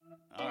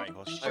Sorry.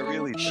 Well, I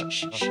really don't.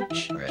 Shh. All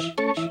right.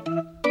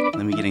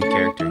 Let me get in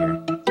character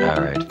here.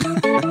 All right.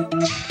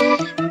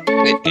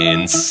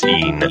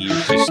 Insane.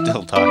 You're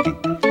still talking.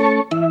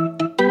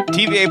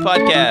 TVA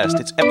Podcast.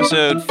 It's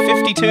episode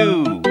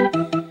 52.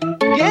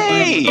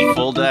 Yay!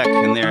 Full deck.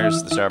 And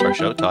there's the star of our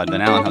show, Todd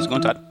Van Allen. How's it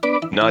going, Todd?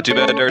 Not too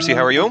bad, Darcy.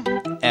 How are you?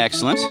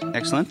 Excellent.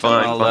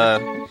 Fine,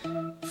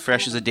 All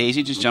fresh as a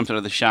daisy. Just jumped out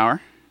of the shower.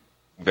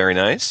 Very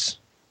nice.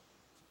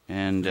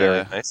 And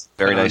Very nice.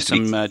 Very put on nice.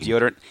 some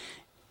deodorant.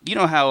 You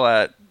know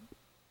how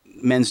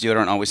men's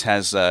deodorant always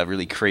has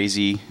really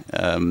crazy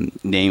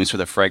names for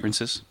the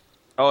fragrances?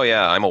 Oh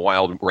yeah, I'm a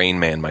wild rain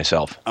man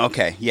myself.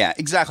 Okay, yeah,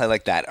 exactly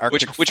like that.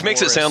 Which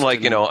makes it sound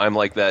like, I'm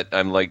like that.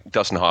 I'm like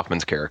Dustin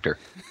Hoffman's character,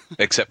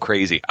 except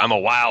crazy. I'm a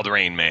wild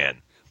rain man.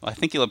 Well, I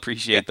think you'll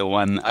appreciate the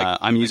one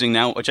I'm using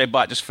now, which I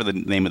bought just for the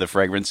name of the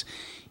fragrance.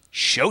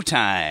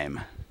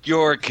 Showtime.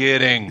 You're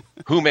kidding.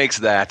 Who makes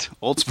that?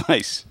 Old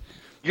Spice.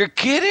 You're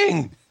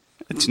kidding.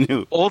 It's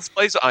new. Old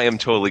Spice, I am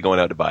totally going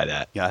out to buy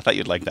that. Yeah, I thought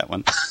you'd like that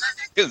one.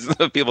 Because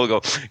people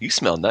go, you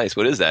smell nice.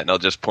 What is that? And I'll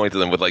just point to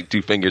them with like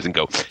two fingers and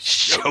go,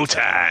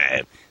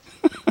 Showtime.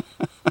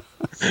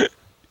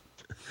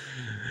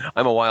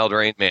 I'm a wild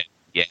rain man.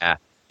 Yeah.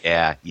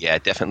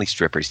 Definitely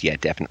strippers. Yeah,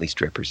 definitely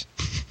strippers.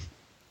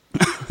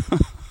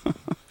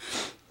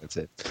 That's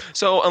it.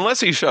 So unless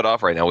he's shut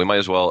off right now, we might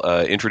as well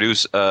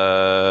introduce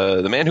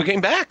the man who came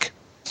back.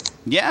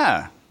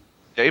 Yeah.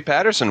 Jay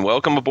Patterson,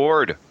 welcome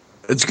aboard.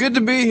 It's good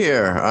to be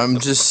here. I'm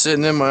just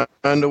sitting in my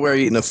underwear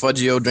eating a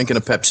Fudgio, drinking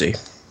a Pepsi.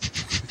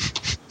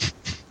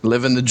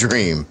 Living the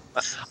dream.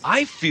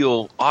 I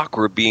feel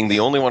awkward being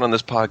the only one on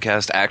this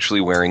podcast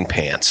actually wearing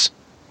pants.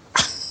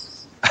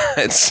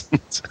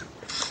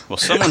 Well,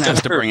 someone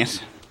has to bring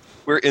it.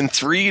 We're in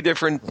 3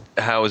 different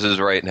houses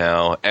right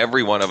now.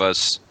 Every one of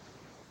us,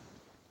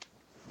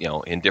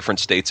 in different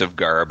states of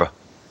garb.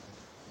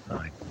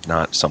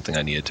 Not something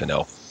I needed to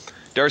know.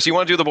 Darcy, you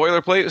want to do the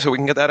boilerplate so we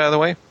can get that out of the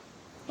way?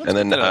 Let's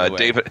and get that out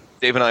then of the way.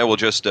 Dave and I will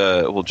just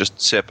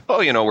sip. Oh,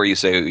 where you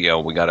say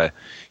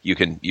you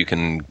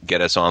can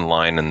get us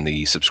online and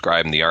the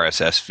subscribe in the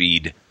RSS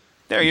feed.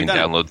 There, you you've can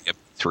done download the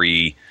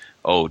MP3.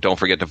 Oh, don't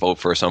forget to vote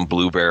for us on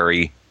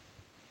Blueberry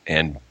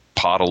and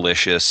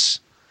Potalicious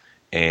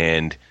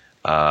and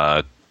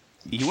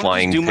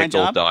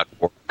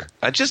flyingpickle.org.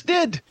 I just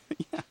did.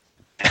 Yeah.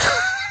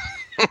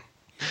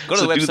 Go to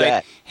So the do website.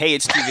 that. Hey,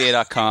 it's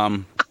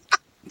TVA.com.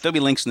 There'll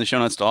be links in the show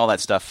notes to all that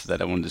stuff that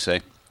I wanted to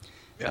say.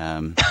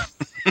 Yeah.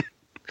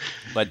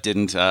 But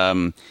didn't.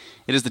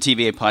 It is the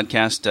TVA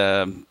podcast.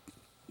 Am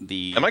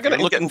I going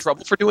to get in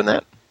trouble for doing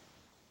that?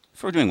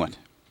 For doing what?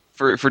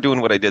 For doing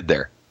what I did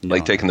there? No.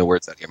 Like taking the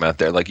words out of your mouth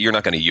there. Like you're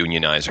not going to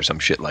unionize or some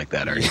shit like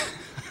that, are you?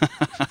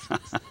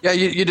 Yeah,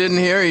 you didn't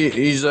hear?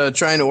 He's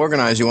trying to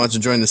organize. He wants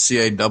to join the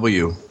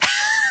CAW.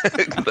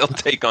 They'll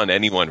take on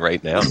anyone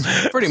right now.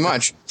 Pretty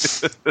much.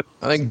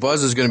 I think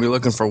Buzz is going to be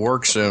looking for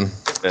work soon.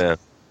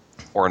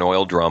 Or an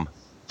oil drum.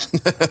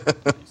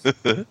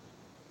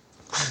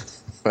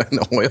 An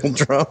oil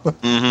drum?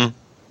 Mm-hmm.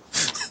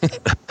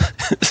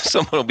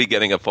 Someone will be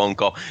getting a phone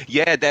call.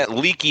 Yeah, that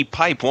leaky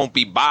pipe won't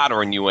be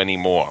bothering you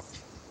anymore.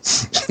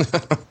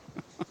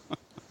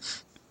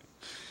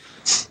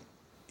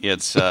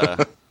 It's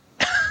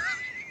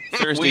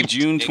Thursday,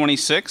 June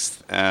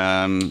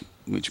 26th,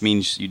 which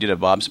means you did a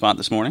Bob spot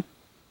this morning.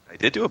 I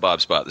did do a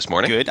Bob spot this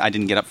morning. Good. I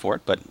didn't get up for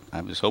it, but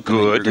I was hoping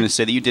that you were going to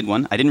say that you did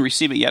one. I didn't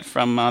receive it yet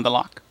from the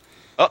lock.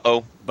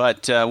 Uh-oh.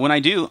 But when I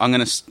do, I'm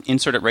going to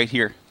insert it right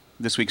here,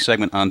 this week's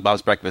segment on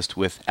Bob's Breakfast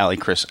with Allie,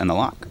 Chris, and the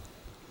Lock.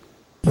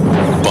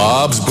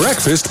 Bob's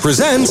Breakfast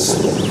presents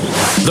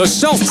the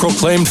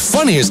self-proclaimed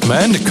funniest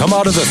man to come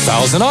out of the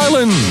Thousand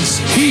Islands.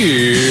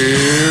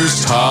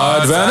 Here's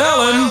Todd Van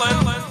Allen.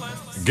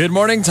 Good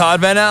morning,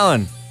 Todd Van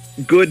Allen.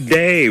 Good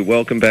day.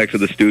 Welcome back to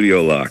the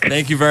studio, Lock.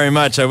 Thank you very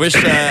much. I wish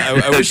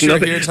I wish you were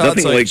here, Todd,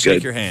 so I could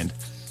shake your hand.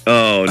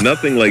 Oh,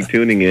 nothing like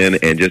tuning in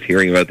and just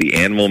hearing about the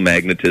animal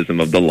magnetism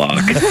of the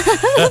Lock.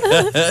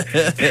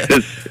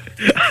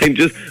 I'm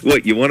just,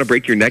 what, you want to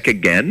break your neck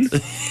again? And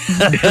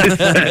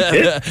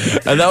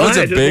that was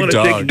a big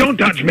dog. Don't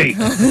touch me.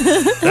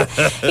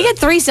 You get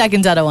 3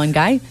 seconds out of one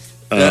guy.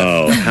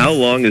 Oh, how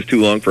long is too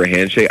long for a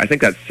handshake? I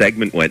think that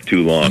segment went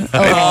too long.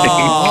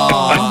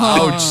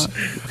 Ouch.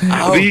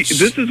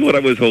 This is what I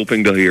was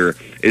hoping to hear.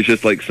 It's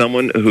just like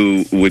someone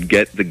who would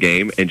get the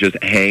game and just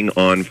hang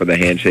on for the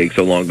handshake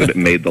so long that it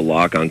made the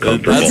Lock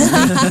uncomfortable.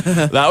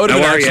 That would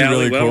have been actually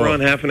really well, cool. we're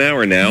on half an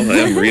hour now.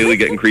 I'm really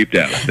getting creeped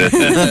out.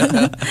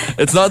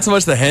 It's not so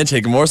much the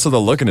handshake, more so the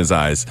look in his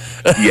eyes.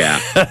 Yeah.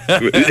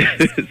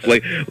 It's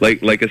like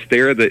a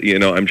stare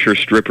that, I'm sure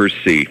strippers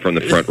see from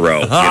the front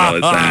row. It's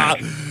that.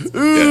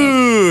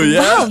 Ooh,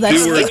 yeah. Wow,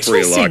 that's 2 words for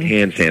you, Lock. interesting.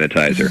 Hand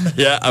sanitizer.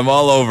 Yeah, I'm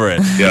all over it.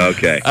 Yeah,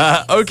 okay.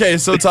 Okay,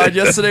 so Todd,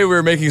 yesterday we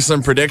were making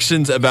some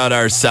predictions about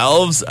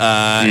ourselves,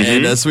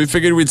 and so we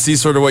figured we'd see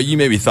sort of what you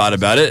maybe thought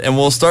about it, and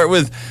we'll start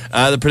with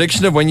the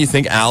prediction of when you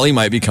think Allie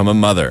might become a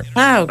mother.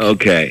 Oh,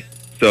 Okay.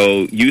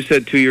 So you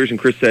said 2 years and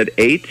Chris said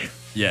 8,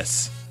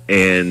 Yes.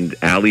 and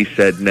Allie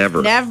said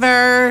never.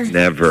 never.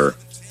 Never.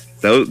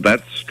 So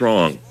that's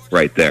strong.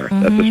 right there.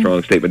 That's a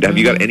strong statement. Have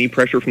you got any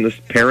pressure from the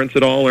parents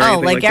at all or Oh,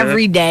 anything like like that?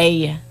 every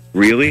day.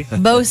 Really?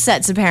 Both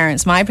sets of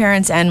parents, my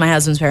parents and my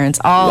husband's parents,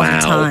 all Wow.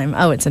 the time.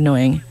 Oh, it's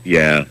annoying.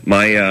 Yeah.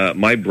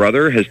 My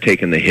brother has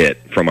taken the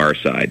hit from our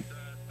side.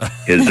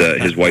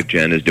 His wife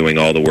Jen is doing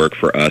all the work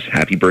for us.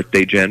 Happy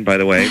birthday, Jen, by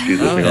the way.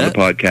 She's listening on the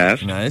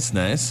podcast. Nice.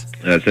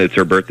 It's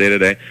her birthday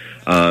today.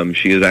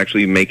 She is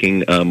actually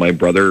making my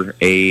brother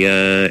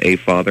a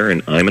father,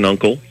 and I'm an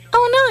uncle.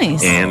 Oh,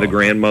 nice. And the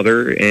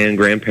grandmother and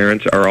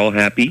grandparents are all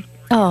happy.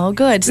 Oh,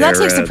 good. So that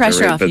takes the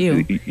pressure off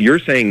you. You're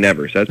saying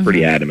never, so that's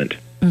pretty adamant.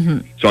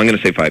 So I'm going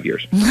to say 5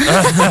 years.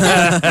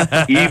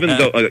 Even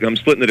though I'm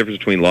splitting the difference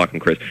between Locke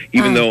and Chris.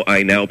 Even though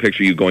I now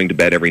picture you going to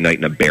bed every night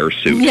in a bear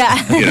suit. Yeah.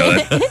 You know,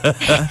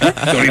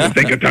 don't even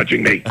think of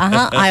touching me.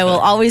 I will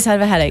always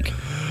have a headache.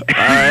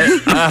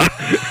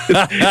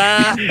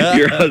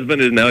 Your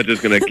husband is now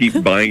just going to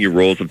keep buying you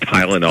rolls of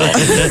Tylenol.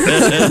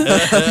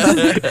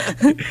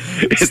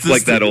 It's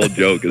like that old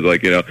joke. Is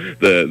like,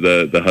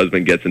 the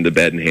husband gets into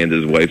bed and hands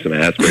his wife some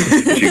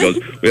aspirin. And she goes,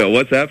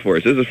 what's that for?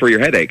 He says, this is for your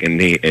headache.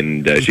 And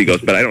she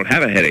goes, but I don't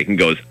have a headache. And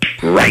goes,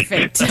 right.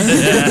 Perfect.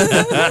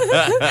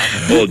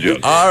 Old joke.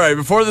 All right,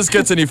 before this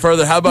gets any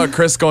further, how about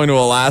Chris going to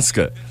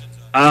Alaska?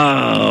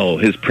 Oh,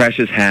 his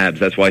precious Habs.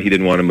 That's why he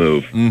didn't want to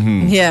move.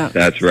 Yeah.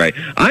 That's right.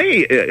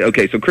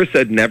 Okay, so Chris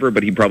said never,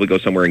 but he'd probably go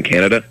somewhere in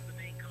Canada.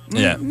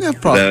 Yeah. Yeah,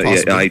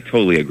 I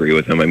totally agree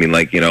with him. I mean,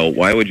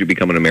 why would you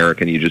become an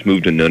American? You just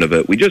moved to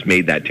Nunavut. We just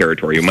made that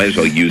territory. You might as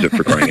well use it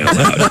for crying out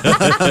loud.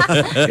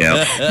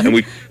 Yeah, and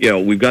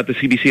we've got the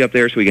CBC up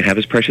there, so we can have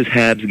his precious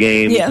Habs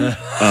game. Yeah.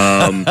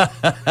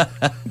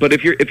 But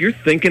if you're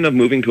thinking of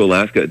moving to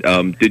Alaska,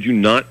 did you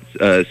not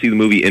see the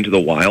movie Into the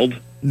Wild?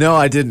 No,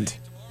 I didn't.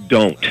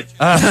 Don't.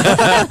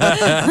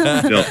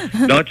 No,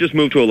 not just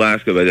move to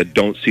Alaska, but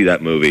don't see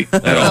that movie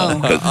at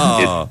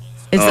all.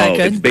 Is that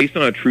good? It's based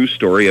on a true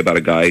story about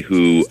a guy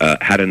who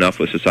had enough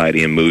with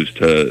society and moves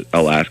to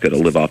Alaska to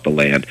live off the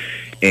land.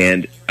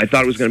 And I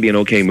thought it was going to be an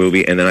okay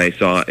movie, and then I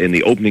saw in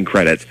the opening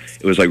credits,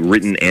 it was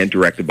written and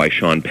directed by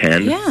Sean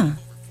Penn. Yeah.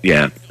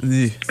 Yeah.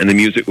 And the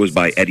music was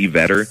by Eddie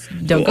Vedder.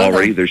 Don't So go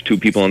already there. there's two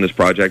people on this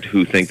project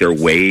who think they're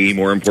way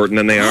more important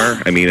than they are.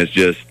 I mean, it's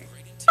just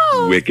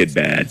wicked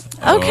bad.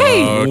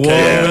 Okay. Okay,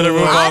 better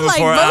move I on like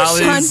before both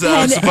Sean Allie's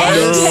Penn and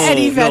spiders.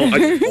 Eddie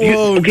Vedder.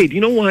 Okay, do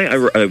you know why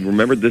I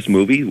remembered this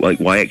movie,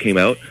 why it came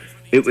out?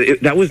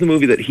 That was the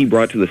movie that he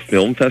brought to the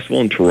film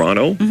festival in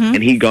Toronto,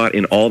 and he got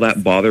in all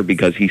that bother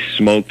because he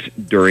smoked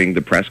during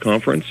the press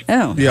conference.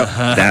 Oh. Yeah.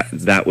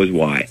 That was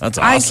why. That's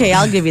awesome. Okay,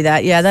 I'll give you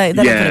that. Yeah,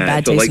 that'll put a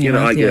bad so taste in your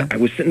mouth. Yeah. I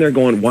was sitting there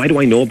going, why do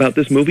I know about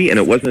this movie? And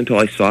it wasn't until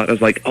I saw it, I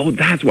was like, oh,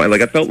 that's why.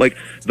 I felt like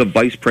the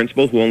vice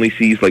principal who only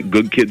sees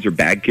good kids or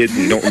bad kids,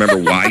 and you don't remember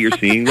why you're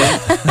seeing them.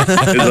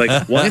 It's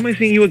like, why am I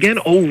seeing you again?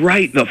 Oh,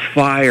 right, the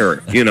fire.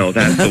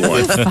 That's the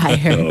one.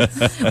 Fire.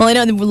 Well, I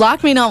know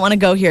Locke may not want to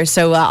go here,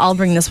 so I'll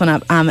bring this one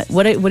up.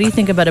 What do you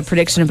think about a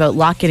prediction about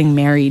Locke getting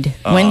married?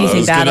 When do you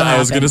think that'll happen? I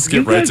was going to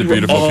skip You right guys to were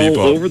beautiful all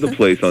people. over the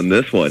place on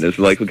this one. It's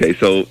like, okay,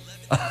 so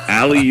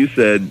Allie, you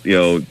said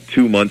 2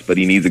 months, but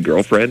he needs a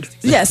girlfriend.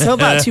 Yeah, so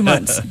about 2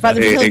 months. Rather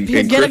he'll And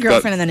get a Chris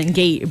girlfriend and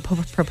then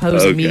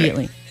propose Okay.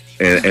 immediately.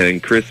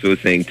 And Chris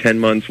was saying 10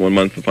 months, 1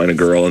 month to find a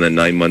girl, and then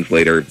 9 months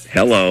later,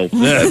 hello.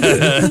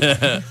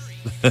 the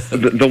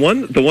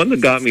one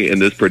that got me in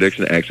this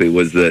prediction actually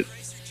was that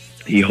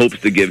he hopes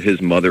to give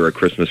his mother a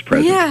Christmas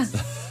present. Yeah.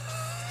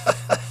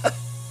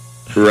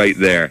 Right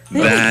there,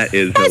 that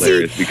is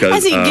hilarious because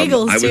as he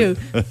giggles too.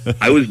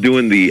 I was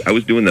doing the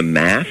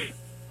math,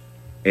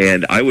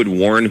 and I would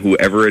warn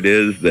whoever it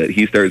is that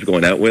he starts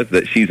going out with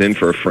that she's in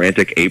for a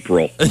frantic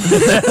April.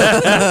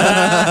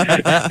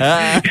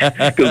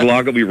 Because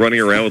Locke will be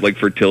running around with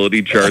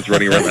fertility charts,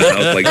 running around the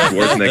house like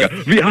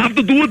Schwarzenegger. We have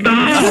to do it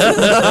now.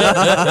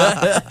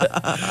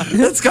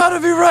 It's got to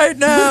be right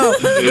now.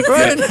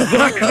 Right now.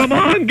 Zach, come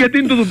on, get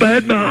into the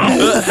bed now.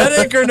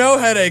 Headache or no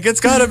headache, it's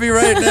got to be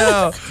right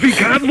now. We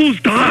can't lose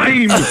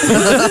time.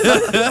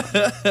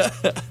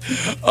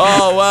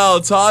 Oh wow,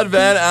 Todd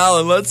Van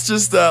Allen. Let's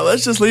just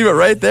leave it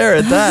right there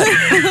at that.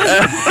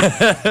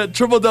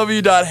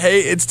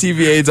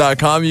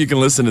 www.heyitstva.com. You can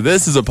listen to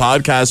this as a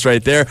podcast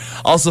right there.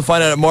 Also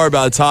find out more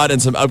about Todd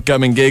and some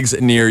upcoming gigs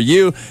near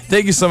you.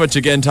 Thank you so much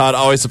again, Todd.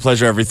 Always a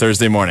pleasure every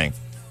Thursday morning.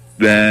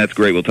 That's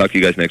great. We'll talk to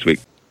you guys next week.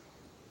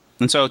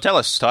 And so tell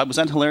us, Todd, was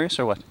that hilarious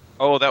or what?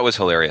 Oh, that was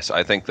hilarious.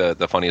 I think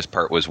the funniest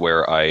part was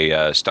where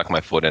I stuck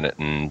my foot in it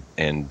and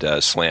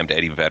slammed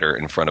Eddie Vedder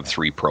in front of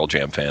 3 Pearl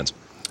Jam fans.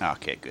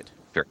 Okay, good.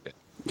 Very good.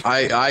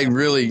 I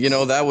really,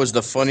 that was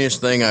the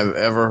funniest thing I've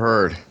ever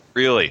heard.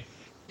 Really?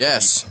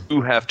 Yes.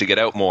 You have to get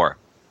out more.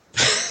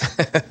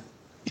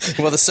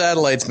 Well, the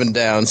satellite's been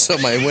down, so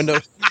my window,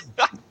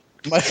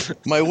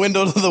 my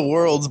window to the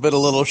world's been a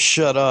little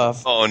shut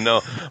off. Oh,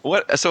 no.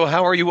 What? So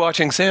how are you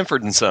watching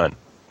Sanford and Son?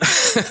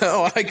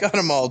 Oh, I got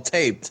them all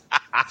taped.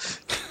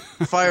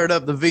 Fired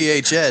up the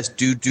VHS.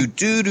 Do.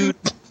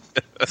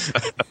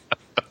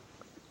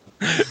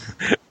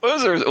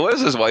 What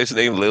is his wife's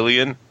name?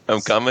 Lillian?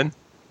 I'm coming.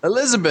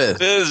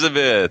 Elizabeth.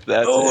 Elizabeth.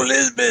 That's it.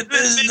 Elizabeth,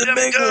 this is the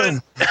big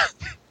one.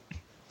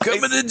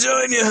 Coming to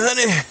join you,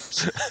 honey.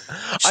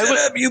 Shut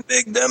up, you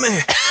big dummy.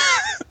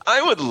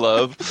 I would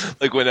love,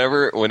 like,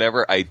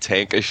 whenever I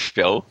tank a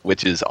show,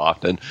 which is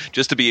often,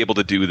 just to be able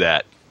to do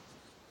that.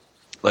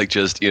 Like,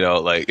 just,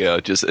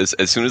 just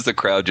as soon as the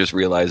crowd just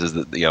realizes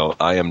that,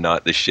 I am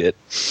not the shit,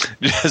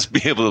 just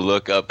be able to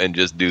look up and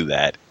just do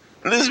that.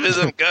 Elizabeth,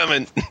 I'm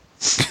coming.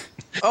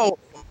 Oh,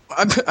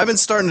 I've been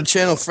starting to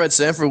channel Fred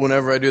Sanford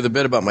whenever I do the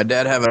bit about my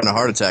dad having a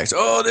heart attack. So,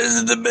 oh, this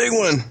is the big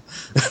one.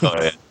 Oh,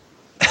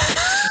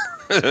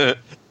 yeah.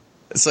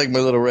 It's like my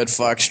little Red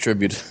Fox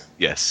tribute.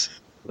 Yes.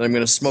 Then I'm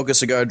going to smoke a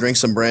cigar, drink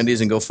some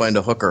brandies, and go find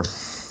a hooker.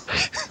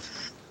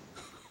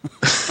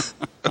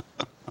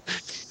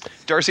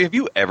 Darcy, have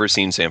you ever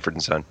seen Sanford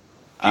and Son?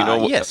 Do you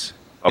know yes.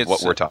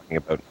 what we're talking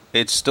about?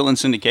 It's still in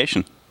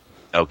syndication.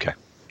 Okay.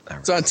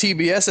 It's on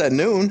TBS at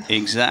noon.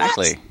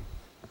 Exactly.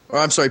 Or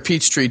I'm sorry,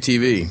 Peachtree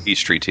TV.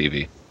 Peachtree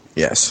TV.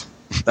 Yes.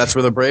 That's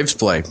where the Braves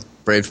play.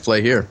 Braves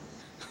play here.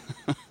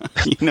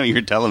 You know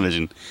your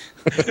television.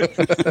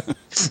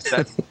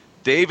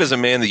 Dave is a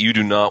man that you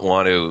do not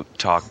want to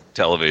talk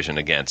television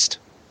against.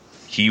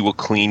 He will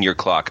clean your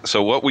clock.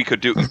 So what we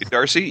could do,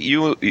 Darcy,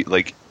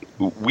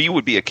 we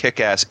would be a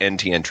kick-ass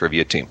NTN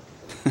trivia team,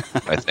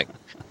 I think.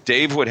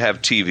 Dave would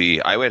have TV.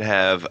 I would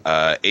have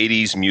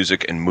 80s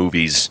music and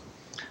movies,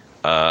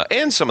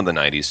 and some of the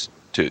 90s,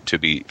 to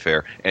be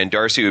fair. And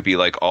Darcy would be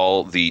like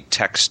all the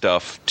tech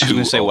stuff. I was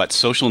going to say, what,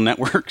 social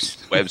networks?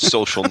 Web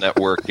social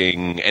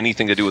networking,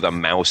 anything to do with a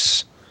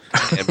mouse,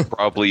 and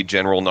probably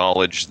general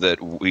knowledge that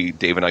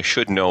Dave and I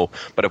should know,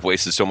 but have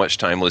wasted so much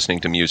time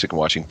listening to music and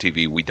watching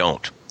TV, we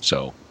don't.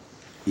 So,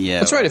 yeah.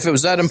 That's right. If it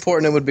was that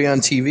important, it would be on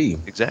TV.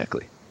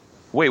 Exactly.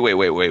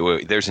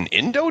 Wait. There's an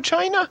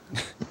Indochina?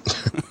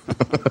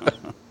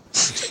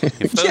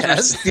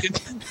 Yes.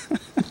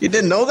 You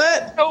didn't know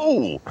that?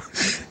 No.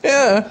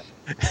 Yeah.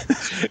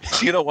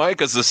 You know why?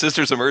 Because the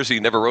Sisters of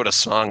Mercy never wrote a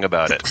song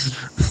about it.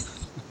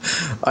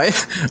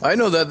 I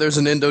know that there's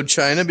an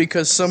Indochina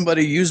because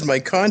somebody used my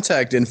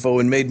contact info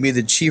and made me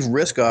the chief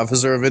risk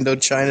officer of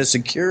Indochina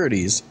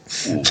Securities.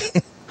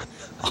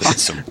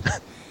 Awesome.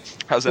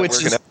 How's that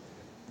working out?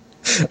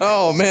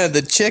 Oh, man,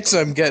 the chicks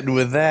I'm getting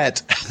with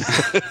that.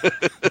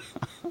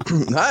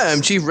 Hi,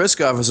 I'm Chief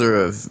Risk Officer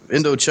of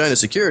Indochina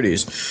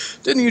Securities.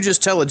 Didn't you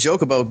just tell a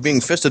joke about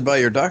being fisted by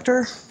your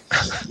doctor?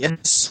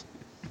 Yes.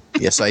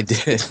 Yes, I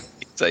did.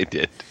 Yes, I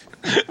did.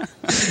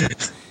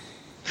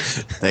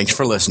 Thanks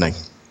for listening.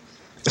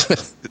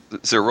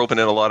 So we're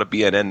opening a lot of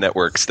BNN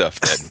network stuff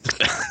then.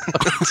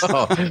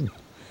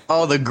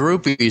 Oh, the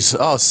groupies.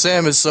 Oh,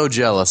 Sam is so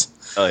jealous.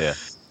 Oh, yeah.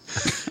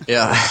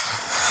 Yeah.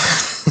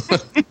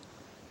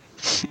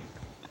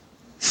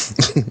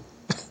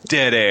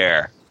 Dead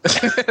air.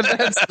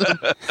 That's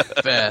the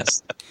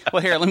best.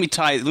 Well, here, let me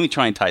try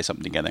and tie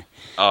something together.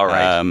 All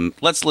right.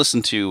 Let's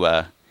listen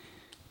to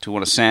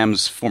one of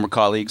Sam's former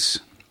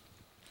colleagues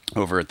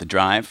over at The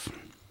Drive.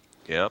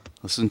 Yep.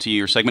 Listen to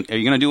your segment. Are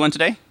you going to do one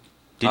today?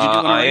 Did you do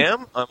one already? I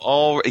am.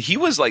 He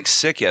was like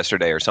sick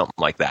yesterday or something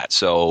like that.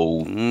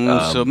 So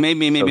so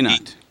maybe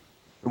not.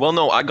 Well,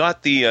 no, I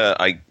got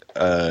the.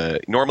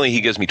 Normally he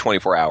gives me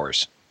 24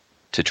 hours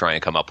to try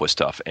and come up with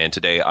stuff, and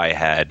today I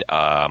had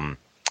 2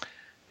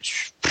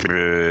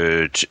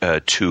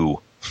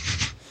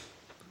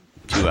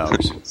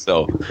 hours.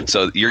 So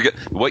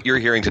what you're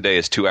hearing today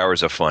is 2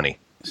 hours of funny.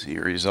 So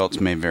your results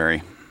may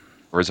vary.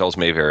 Results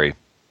may vary.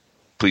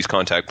 Please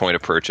contact Point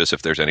of Purchase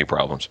if there's any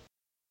problems.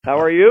 How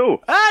are you?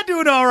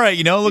 Doing all right.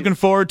 Looking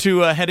forward to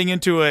heading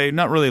into a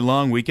not really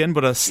long weekend,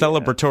 but a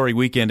celebratory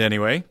weekend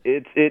anyway.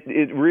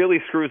 It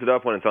really screws it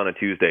up when it's on a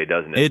Tuesday,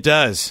 doesn't it? It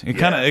does. It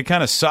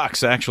kind of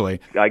sucks, actually.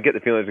 I get the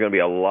feeling there's going to be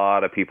a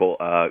lot of people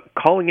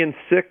calling in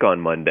sick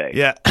on Monday.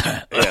 Yeah.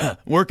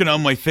 Working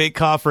on my fake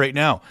cough right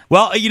now.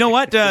 Well, you know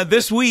what?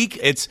 This week,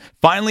 it's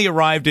finally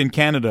arrived in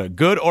Canada.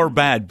 Good or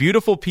bad.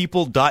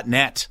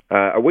 Beautifulpeople.net.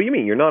 What do you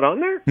mean? You're not on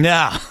there?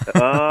 Nah.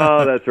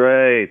 Oh, that's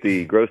right.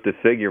 The gross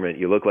disfigurement.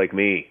 You look like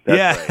me.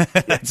 That's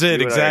right. That's it,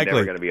 you exactly. I'm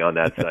never going to be on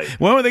that site.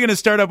 When are they going to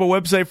start up a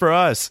website for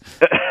us?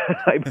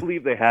 I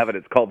believe they have it.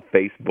 It's called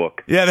Facebook.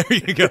 Yeah, there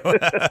you go.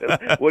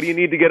 What do you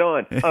need to get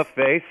on? A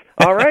face?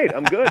 All right,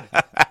 I'm good.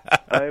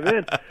 I'm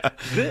in.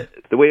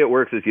 The way it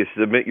works is you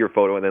submit your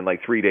photo, and then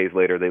like 3 days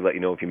later, they let you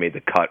know if you made the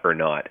cut or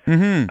not.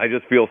 Mm-hmm. I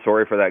just feel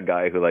sorry for that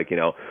guy who,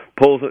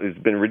 has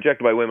been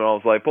rejected by women all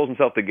his life, pulls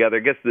himself together,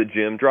 gets to the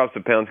gym, drops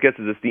the pounds, gets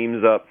his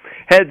esteems up,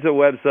 heads a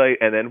website,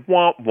 and then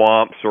womp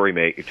womp. Sorry,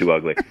 mate, you're too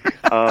ugly.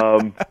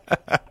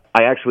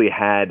 I actually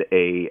had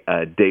a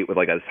date with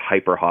a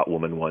hyper hot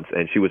woman once,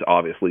 and she was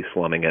obviously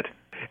slumming it.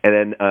 And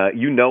then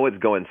it's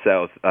going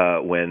south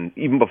when,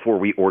 even before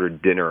we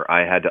ordered dinner,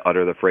 I had to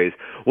utter the phrase,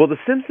 well, The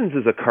Simpsons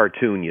is a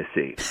cartoon, you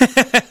see.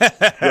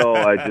 So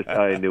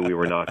I knew we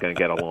were not going to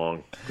get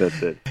along.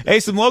 That's it. Hey,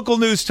 some local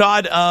news,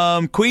 Todd.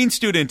 Queen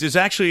student is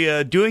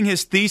actually doing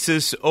his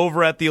thesis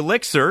over at the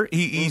Elixir.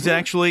 He's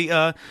actually,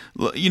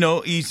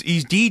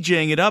 he's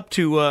DJing it up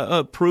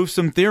to prove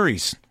some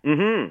theories.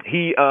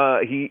 He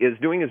is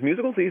doing his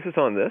musical thesis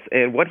on this,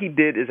 and what he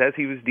did is, as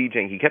he was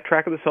DJing, he kept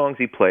track of the songs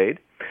he played,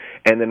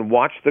 and then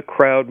watched the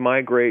crowd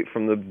migrate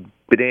from the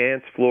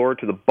dance floor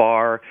to the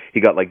bar.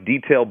 He got like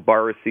detailed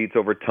bar receipts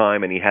over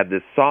time, and he had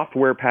this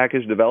software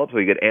package developed so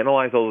he could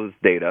analyze all this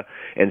data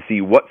and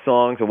see what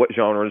songs and what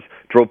genres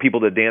drove people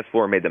to the dance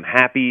floor and made them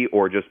happy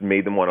or just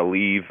made them want to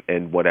leave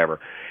and whatever.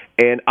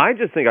 And I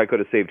just think I could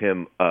have saved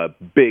him a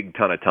big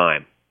ton of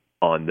time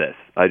on this.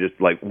 I just,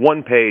 like,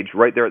 one page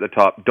right there at the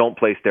top, don't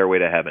play Stairway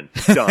to Heaven.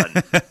 Done.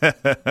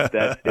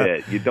 That's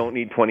it. You don't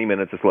need 20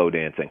 minutes of slow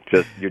dancing.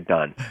 Just, you're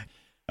done.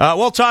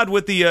 Well, Todd,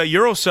 with the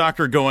Euro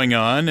soccer going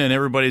on and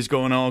everybody's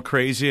going all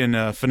crazy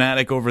and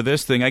fanatic over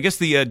this thing, I guess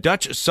the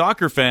Dutch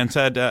soccer fans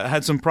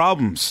had some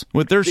problems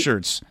with their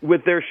shirts.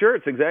 With their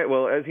shirts, exactly.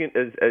 Well, as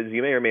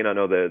you may or may not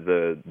know,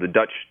 the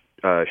Dutch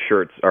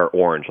shirts are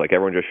orange. Like,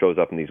 everyone just shows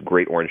up in these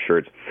great orange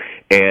shirts.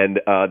 And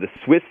the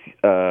Swiss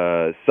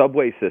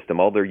subway system,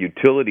 all their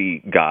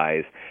utility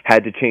guys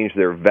had to change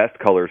their vest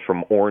colors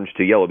from orange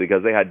to yellow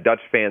because they had Dutch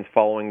fans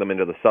following them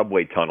into the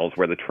subway tunnels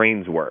where the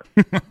trains were,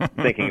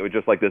 thinking it was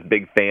just like this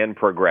big fan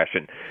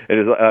progression. It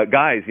is,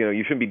 guys,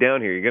 you shouldn't be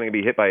down here. You're going to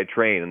be hit by a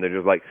train. And they're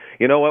just like,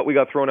 you know what? We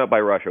got thrown out by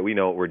Russia. We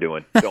know what we're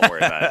doing. Don't worry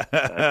about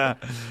it.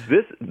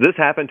 This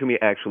happened to me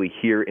actually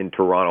here in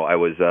Toronto. I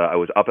was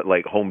up at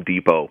like Home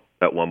Depot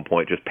at one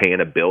point, just paying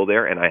a bill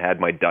there, and I had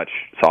my Dutch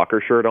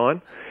soccer shirt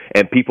on,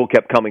 and people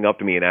kept coming up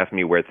to me and asking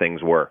me where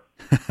things were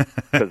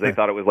because they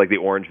thought it was like the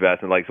orange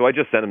vest, and like, so I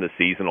just sent them to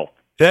seasonal.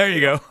 There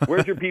you go.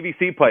 Where's your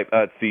PVC pipe?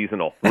 It's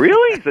seasonal.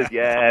 Really? He says,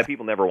 yeah,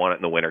 people never want it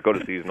in the winter. Go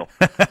to seasonal.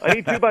 I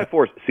need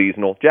 2x4s.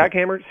 Seasonal.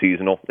 Jackhammer?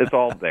 Seasonal. It's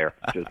all there.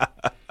 Just.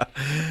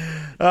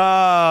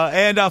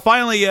 And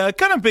finally,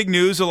 kind of big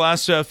news the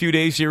last few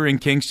days here in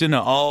Kingston.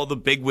 All the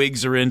big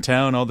wigs are in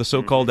town, all the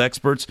so-called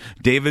experts.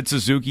 David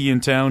Suzuki in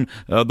town.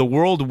 The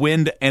World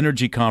Wind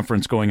Energy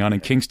Conference going on in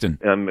Kingston.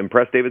 I'm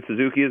impressed David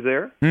Suzuki is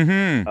there.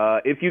 Mm-hmm.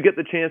 If you get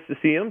the chance to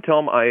see him, tell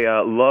him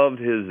I loved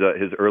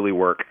his early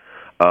work.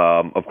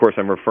 Of course,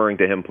 I'm referring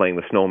to him playing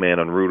the snowman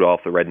on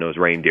Rudolph the Red-Nosed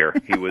Reindeer.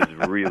 He was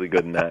really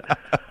good in that.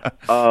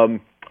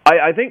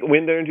 I think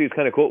wind energy is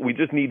kind of cool. We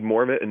just need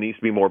more of it. It needs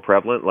to be more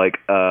prevalent. Like,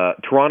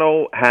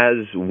 Toronto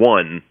has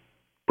one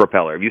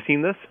propeller. Have you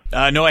seen this?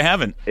 No, I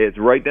haven't. It's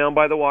right down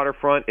by the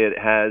waterfront. It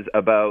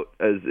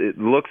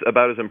looks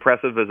about as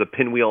impressive as a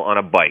pinwheel on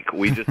a bike.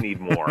 We just need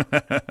more,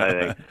 I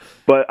think.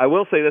 But I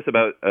will say this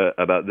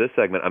about this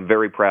segment. I'm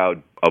very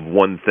proud of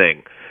one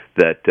thing.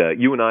 That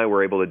you and I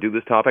were able to do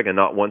this topic, and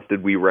not once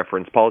did we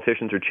reference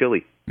politicians or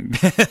chili.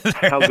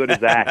 How good is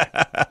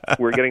that?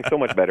 We're getting so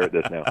much better at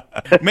this now.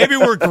 Maybe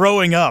we're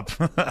growing up.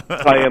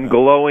 I am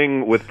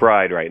glowing with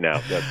pride right now.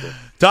 That's it.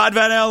 Todd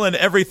Van Allen,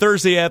 every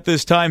Thursday at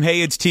this time.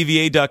 Hey, it's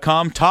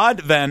TVA.com,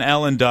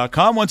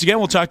 ToddVanAllen.com. Once again,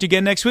 we'll talk to you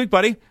again next week,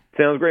 buddy.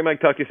 Sounds great, Mike.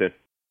 Talk to you soon.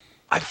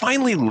 I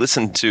finally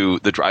listened to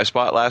the Dry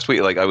Spot last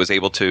week. Like, I was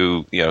able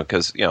to,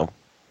 because,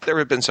 there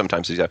have been some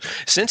times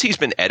since he's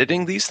been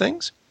editing these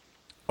things.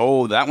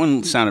 Oh, that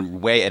one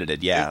sounded way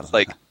edited, yeah. It's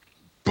like,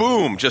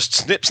 boom, just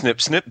snip, snip,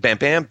 snip, bam,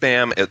 bam,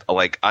 bam.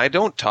 I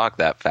don't talk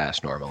that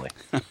fast normally.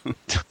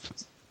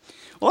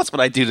 Well, that's what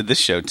I do to this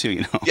show,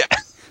 too, Yeah.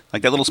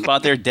 Like that little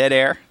spot there, dead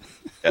air.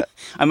 Yeah.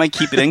 I might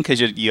keep it in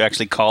because you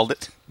actually called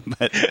it,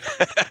 but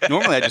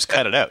normally I just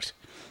cut it out.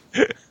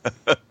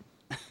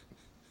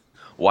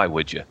 Why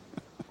would you?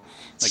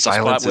 Like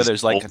silence a spot where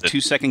there's like a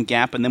 2-second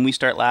gap and then we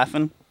start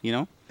laughing,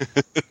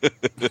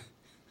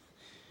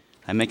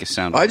 I make it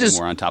sound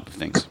more on top of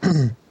things.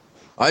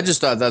 I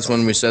just thought that's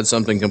when we said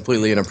something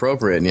completely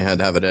inappropriate and you had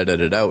to have it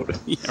edited out.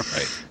 Yeah,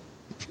 right.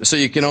 So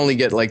you can only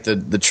get like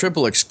the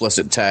triple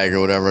explicit tag or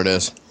whatever it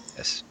is.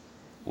 Yes.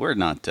 We're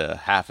not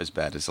half as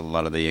bad as a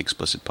lot of the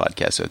explicit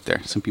podcasts out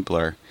there. Some people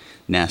are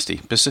nasty.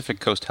 Pacific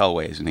Coast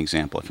Hellway is an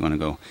example if you want to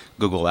go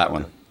Google that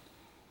one.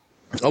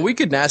 Oh, we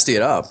could nasty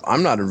it up.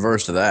 I'm not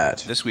adverse to that.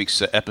 This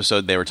week's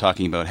episode, they were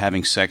talking about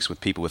having sex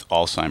with people with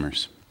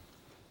Alzheimer's.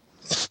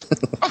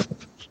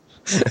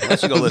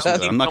 Let's go listen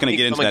to it. I'm not going to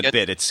get into that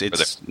bit.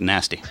 It's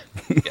nasty.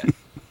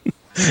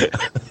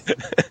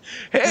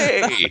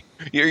 Hey,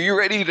 are you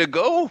ready to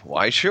go?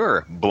 Why,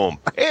 sure. Boom.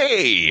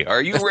 Hey,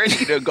 are you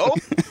ready to go?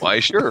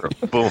 Why, sure.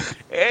 Boom.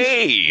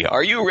 Hey,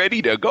 are you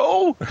ready to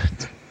go?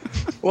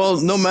 Well,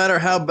 no matter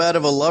how bad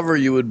of a lover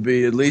you would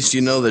be, at least you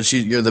know that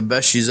you're the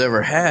best she's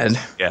ever had.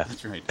 Yeah,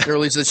 that's right. Or at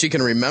least that she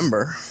can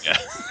remember. Yeah.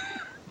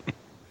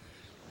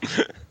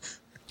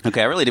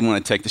 Okay, I really didn't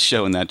want to take the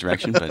show in that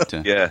direction, but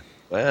yeah.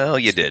 Well,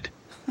 you did.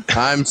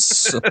 I'm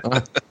sorry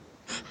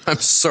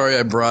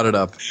I brought it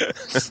up.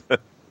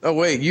 Oh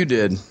wait, you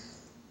did.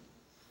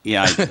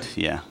 Yeah,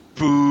 yeah.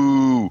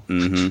 Boo.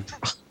 Mm-hmm.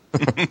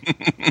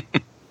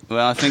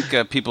 Well, I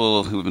think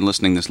people who have been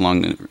listening this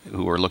long,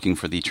 who are looking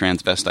for the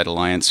Transvestite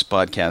Alliance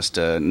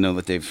podcast, know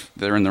that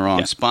they're in the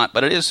wrong spot.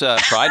 But it is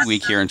Pride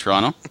Week here in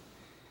Toronto,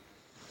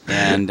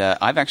 and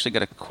I've actually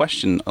got a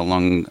question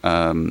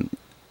along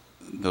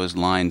those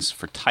lines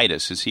for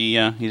Titus. Is he's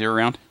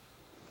around?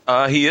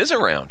 He is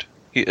around.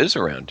 He is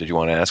around. Did you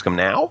want to ask him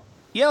now?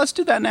 Yeah, let's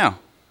do that now.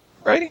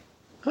 Righty.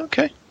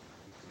 Okay.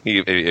 Are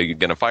you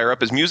going to fire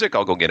up his music?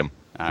 I'll go get him.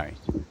 All right.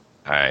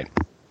 All right.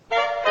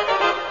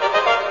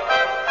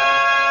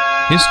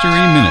 History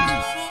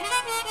Minute.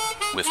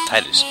 With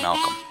Titus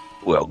Malcolm.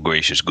 Well,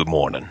 gracious, good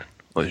morning.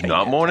 Well, it's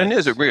not morning,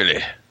 is it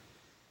really?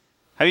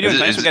 How you doing, Is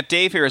it- Titus? is We got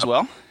Dave here as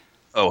well.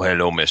 Oh,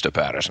 hello, Mr.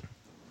 Patterson.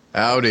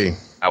 Howdy.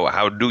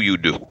 How do you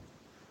do?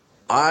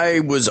 I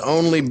was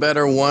only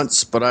better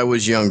once, but I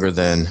was younger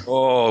then.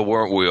 Oh,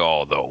 weren't we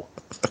all, though?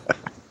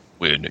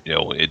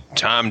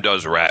 Time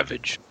does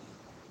ravage.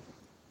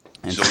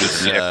 And So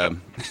does liquor.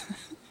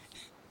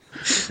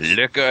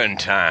 Liquor and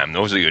time.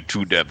 Those are your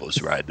two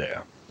devils right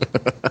there.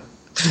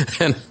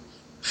 And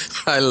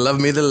I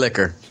love me the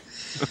liquor.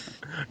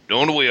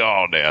 Don't we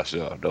all there,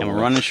 sir? and we're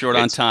running short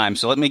on time,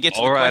 so let me get to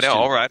the All right, question.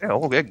 all right.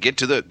 Okay, get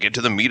to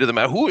the meat of the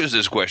matter. Who is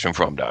this question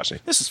from, Darcy?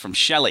 This is from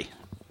Shelley.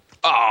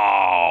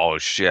 Oh,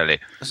 Shelley.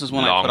 This is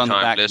one I put on the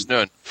back. Long-time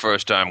listener,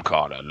 first-time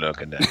caller.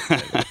 Look at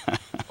that.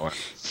 All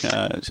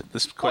right.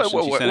 This question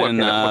What- she what- sent what-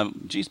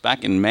 in,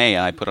 back in May,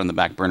 I put on the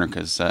back burner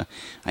because I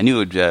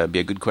knew it would be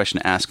a good question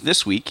to ask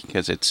this week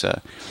because it's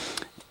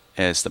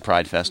the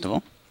Pride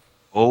Festival.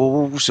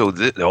 Oh, so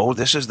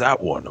this is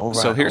that one. All right.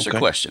 So here's okay. her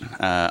question.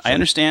 I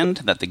understand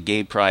that the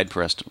Gay Pride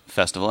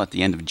Festival at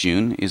the end of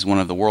June is one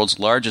of the world's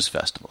largest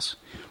festivals.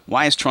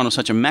 Why is Toronto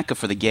such a mecca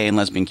for the gay and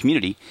lesbian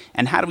community,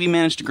 and how do we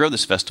manage to grow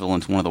this festival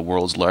into one of the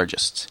world's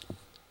largest?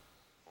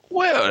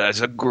 Well,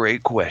 that's a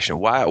great question.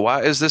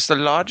 Why is this the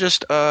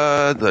largest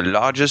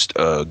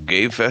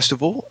gay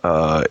festival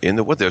in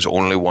the world? There's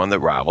only one that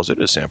rivals it,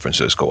 is San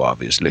Francisco,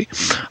 obviously,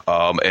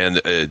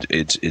 and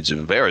it's a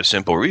very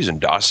simple reason.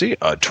 Darcy,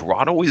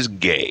 Toronto is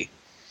gay.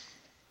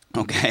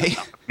 Okay.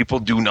 People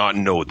do not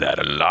know that.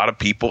 A lot of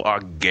people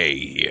are gay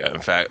here.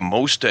 In fact,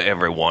 most of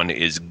everyone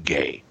is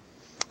gay.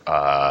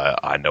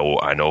 I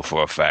know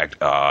for a fact.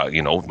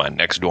 My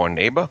next door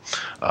neighbor.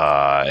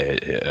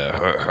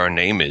 Her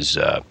name is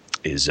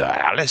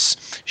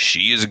Alice.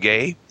 She is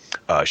gay.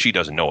 She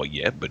doesn't know it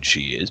yet, but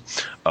she is.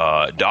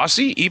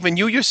 Darcy, even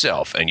you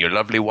yourself and your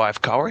lovely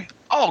wife, Corey,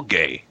 all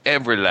gay.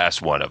 Every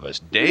last one of us.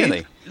 Dave,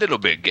 Really? little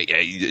bit gay.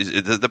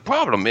 The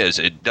problem is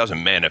it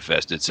doesn't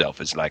manifest itself.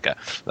 It's like a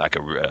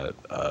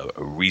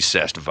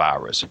recessed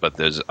virus. But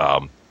there's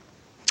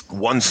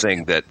one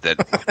thing that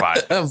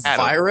A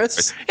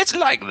virus? It's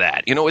like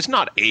that. It's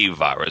not a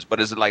virus,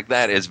 but it's like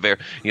that. It's very,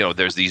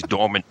 there's these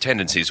dormant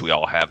tendencies we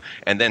all have,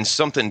 and then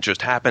something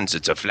just happens.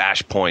 It's a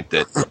flashpoint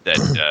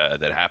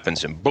that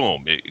happens, and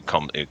boom, it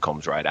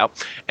comes right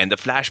out. And the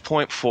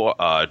flashpoint for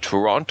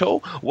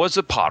Toronto was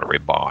the Pottery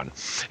Barn,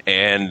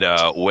 and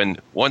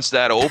once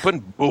that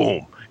opened,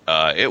 boom.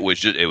 It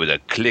was a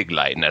Klieg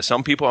light. Now,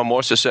 some people are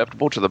more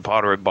susceptible to the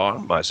Pottery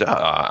Barn. Myself,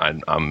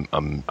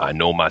 I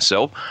know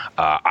myself.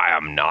 I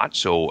am not.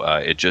 So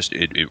it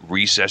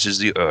recesses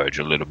the urge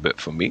a little bit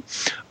for me.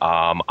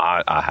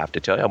 I have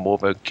to tell you, I'm more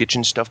of a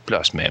Kitchen Stuff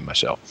Plus man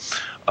myself.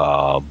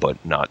 But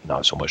not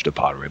so much the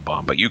Pottery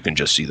Barn. But you can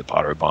just see the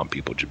Pottery Barn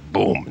people just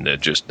boom, and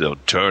they'll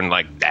turn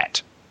like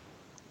that.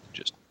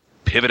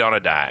 Pivot on a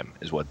dime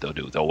is what they'll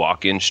do. They'll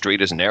walk in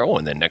straight as an arrow,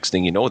 and then next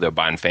thing you know, they're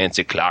buying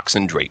fancy clocks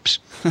and drapes.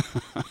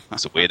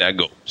 That's the way that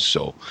goes.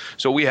 So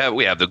we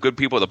have the good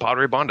people of the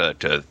Pottery Barn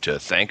to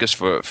thank us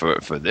for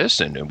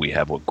this, and we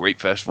have a great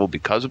festival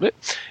because of it.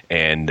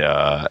 And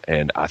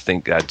I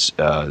think that's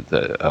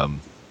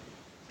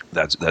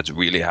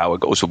really how it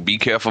goes. So be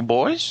careful,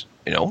 boys.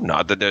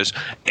 Not that there's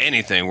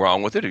anything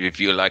wrong with it. If you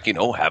feel like,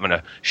 having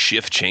a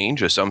shift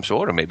change of some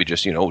sort, or maybe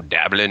just,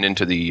 dabbling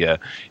into the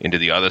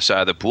other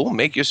side of the pool,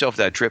 make yourself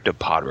that trip to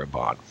Pottery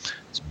Barn.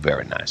 It's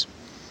very nice.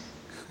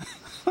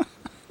 We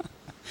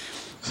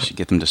should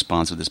get them to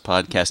sponsor this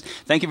podcast.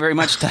 Thank you very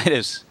much,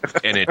 Titus.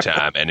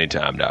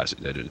 Anytime,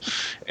 Darcy.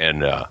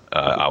 And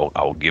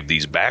I'll give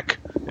these back.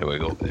 There we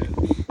go.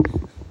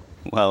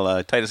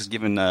 Well, Titus has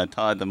given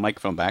Todd the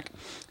microphone back.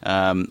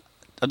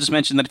 I'll just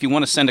mention that if you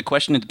want to send a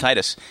question into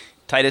Titus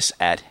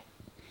at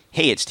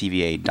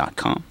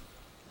heyitstva.com.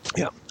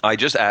 Yeah, I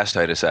just asked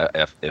Titus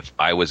if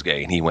I was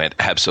gay, and he went,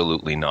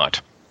 absolutely not.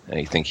 And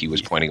I think he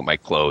was pointing at my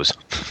clothes.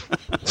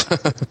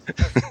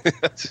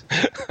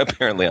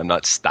 Apparently, I'm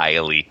not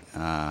styly.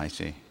 I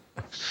see.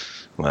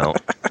 Well,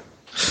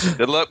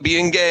 good luck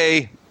being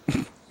gay.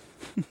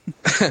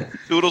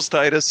 Toodles,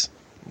 Titus.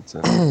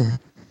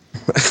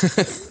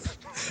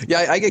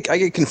 Yeah, I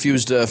get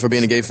confused for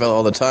being a gay fella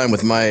all the time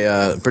with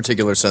my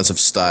particular sense of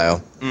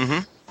style.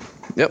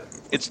 Mm-hmm. Yep.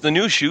 It's the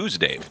new shoes,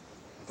 Dave.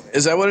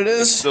 Is that what it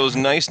is? Those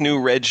nice new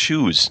red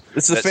shoes.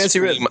 It's the fancy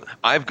red.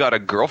 I've got a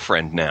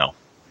girlfriend now.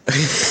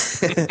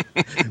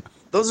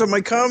 Those are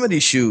my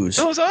comedy shoes.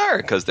 Those are,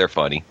 because they're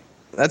funny.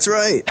 That's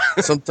right.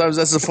 Sometimes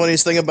that's the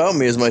funniest thing about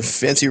me is my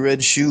fancy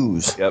red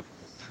shoes. Yep.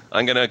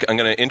 I'm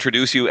gonna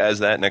introduce you as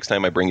that next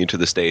time I bring you to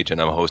the stage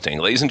and I'm hosting.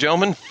 Ladies and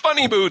gentlemen,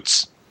 Funny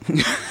Boots.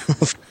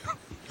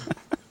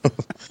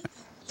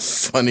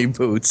 Funny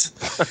Boots.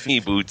 Funny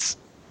Boots.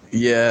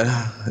 Yeah.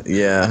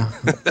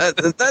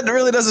 That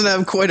really doesn't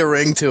have quite a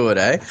ring to it,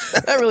 eh?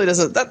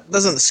 That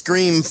doesn't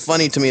scream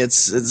funny to me.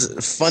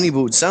 It's Funny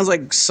Boots. Sounds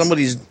like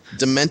somebody's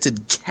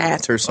demented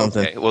cat or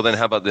something. Okay, well then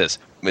how about this?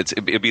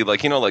 It'd be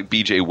like, like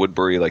BJ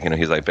Woodbury, like,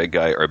 he's like big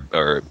guy,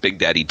 or Big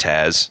Daddy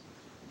Taz.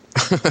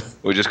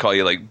 We'll just call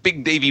you like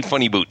Big Davy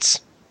Funny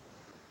Boots.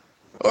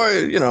 Or,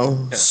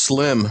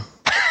 Slim.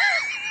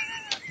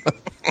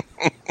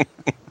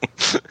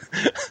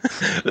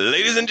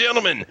 Ladies and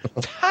gentlemen,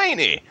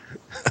 Tiny.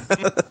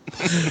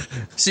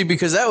 See,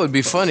 because that would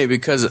be funny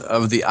because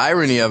of the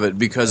irony of it,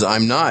 because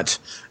I'm not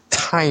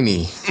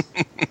tiny.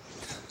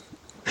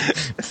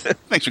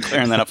 Thanks for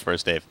clearing that up for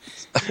us, Dave.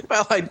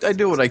 Well, I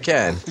do what I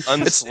can.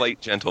 Unslight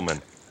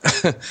gentleman.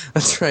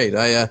 That's right.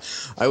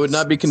 I would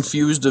not be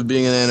confused of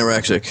being an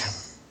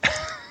anorexic.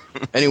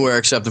 Anywhere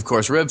except, of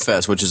course,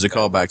 Ribfest, which is a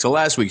callback to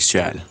last week's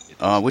chat.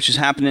 Which is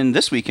happening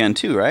this weekend,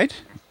 too, right?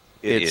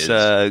 It's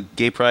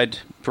Gay Pride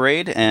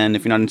Parade, and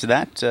if you're not into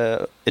that,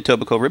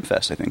 Etobicoke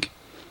Ribfest, I think.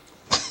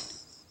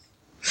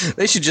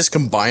 They should just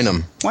combine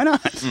them. Why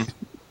not?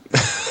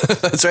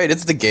 That's right.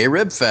 It's the Gay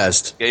Rib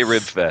Fest. Gay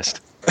Rib Fest.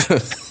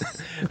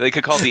 They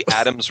could call it the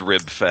Adams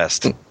Rib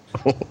Fest.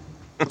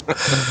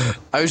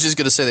 I was just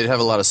going to say they'd have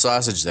a lot of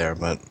sausage there,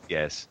 but...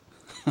 Yes.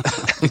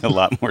 A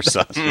lot more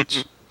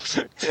sausage.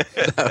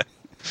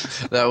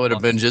 That would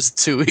have been just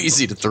too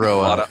easy to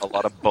throw out. A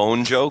lot of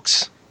bone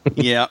jokes.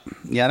 Yeah,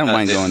 I don't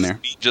mind going there.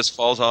 Meat just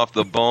falls off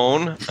the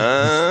bone.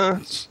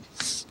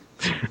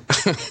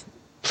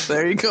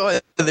 There you go.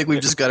 I think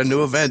we've just got a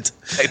new event.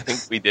 I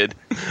think we did.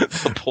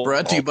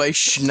 Brought to you by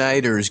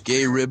Schneider's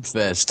Gay Rib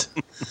Fest.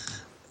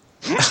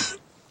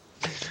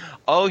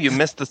 Oh, you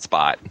missed the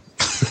spot.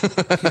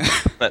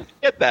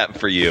 Get that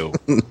for you.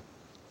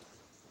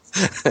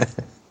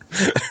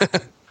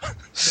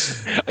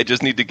 I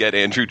just need to get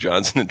Andrew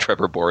Johnson and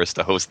Trevor Boris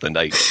to host the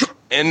night.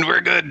 And we're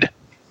good.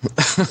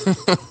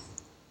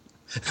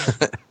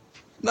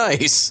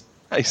 Nice.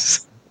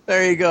 Nice.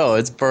 There you go.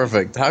 It's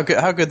perfect. How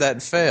could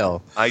that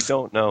fail? I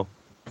don't know.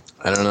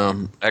 I don't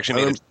know. I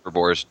actually made a Trevor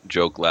Boris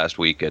joke last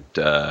week at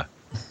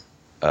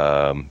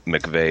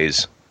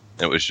McVeigh's.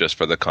 It was just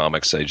for the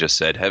comics. I just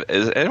said,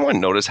 has anyone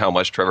noticed how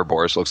much Trevor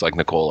Boris looks like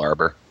Nicole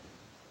Arbor?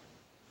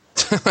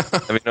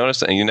 Have you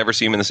noticed that? And you never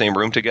see them in the same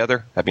room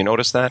together? Have you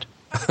noticed that?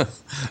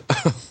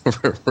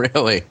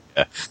 Really?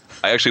 Yeah.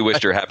 I actually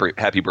wished her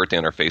happy birthday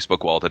on her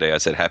Facebook wall today. I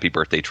said, happy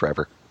birthday,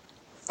 Trevor.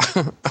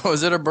 Oh,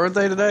 is it her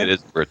birthday today? It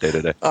is her birthday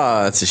today.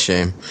 Oh, that's a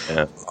shame.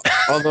 Yeah.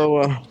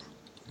 Although,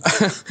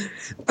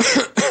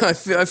 I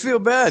feel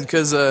bad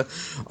because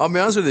I'll be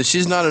honest with you,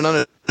 she's not an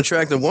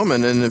unattractive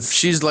woman, and if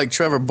she's like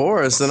Trevor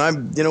Boris,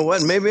 then you know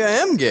what? Maybe I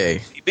am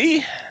gay.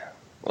 Maybe.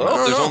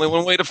 Well, there's only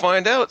one way to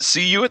find out.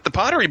 See you at the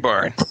Pottery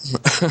Barn.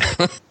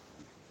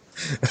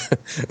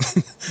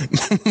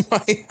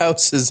 My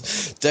house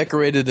is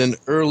decorated in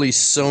early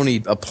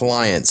Sony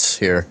appliance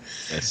here.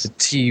 Yes.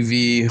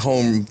 TV,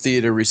 home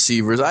theater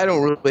receivers. I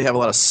don't really have a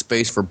lot of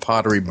space for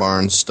Pottery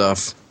Barn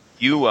stuff.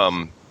 So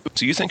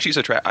you think she's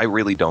attractive? I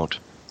really don't.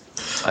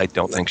 I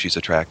don't think she's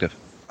attractive.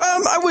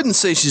 I wouldn't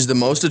say she's the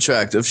most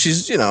attractive.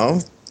 She's,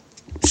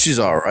 she's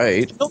all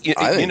right.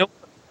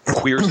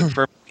 Queers it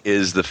for me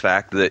is the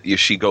fact that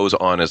she goes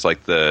on as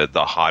like the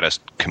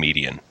hottest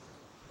comedian.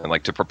 And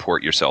like to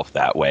purport yourself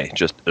that way.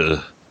 Just,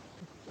 ugh.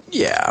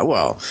 Yeah,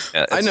 well,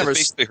 I never.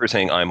 It's basically her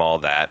saying I'm all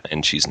that,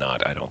 and she's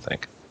not. I don't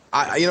think.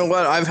 You know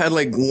what? I've had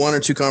like one or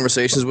two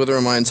conversations with her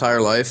in my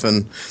entire life,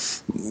 and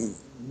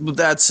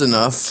that's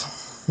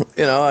enough.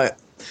 When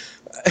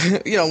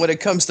it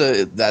comes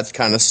to that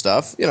kind of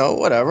stuff,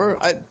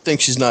 whatever. I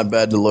think she's not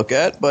bad to look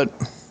at, but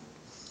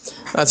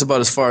that's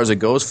about as far as it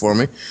goes for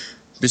me.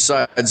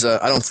 Besides,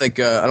 I don't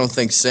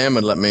think Sam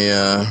would let me.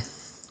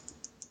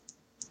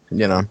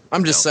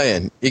 I'm just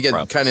saying, you get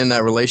kind of in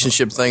that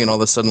relationship thing, and all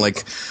of a sudden,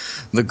 like,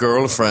 the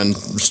girlfriend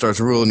starts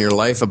ruling your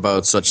life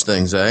about such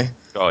things, eh?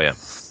 Oh, yeah.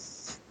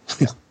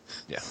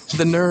 Yeah.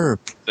 The nerve.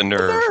 The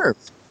nerve.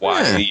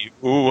 Why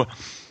you?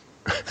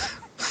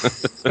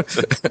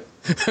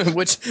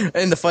 Which,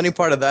 and the funny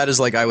part of that is,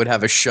 like, I would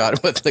have a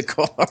shot with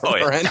Nicole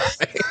Arbor anyway.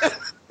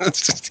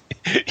 It's just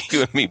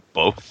you and me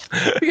both.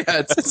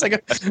 Yeah, it's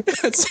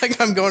like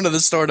I'm going to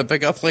the store to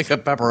pick up like a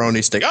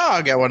pepperoni stick. Oh,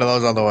 I'll get one of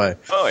those on the way.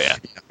 Oh yeah.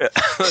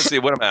 Let's see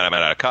what I'm at. I'm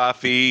out of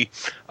coffee.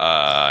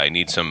 I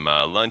need some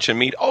lunch and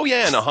meat. Oh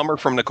yeah, and a Hummer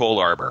from Nicole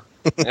Arbor.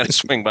 I'm gonna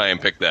swing by and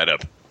pick that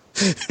up.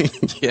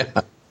 Yeah,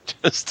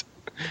 just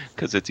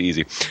because it's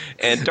easy.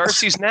 And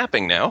Darcy's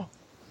napping now.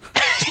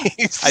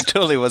 I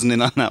totally wasn't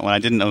in on that one. I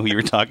didn't know who you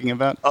were talking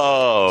about.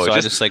 Oh, so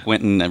I just like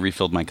went and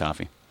refilled my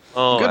coffee.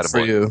 Oh, good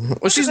for you.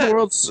 Well, she's the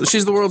world's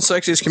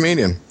sexiest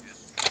comedian.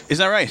 Is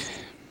that right?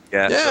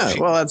 Yeah. Yeah.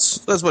 So well,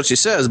 that's what she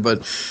says.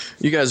 But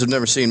you guys have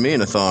never seen me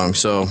in a thong,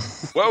 so.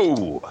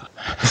 Whoa.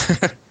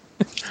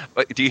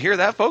 But do you hear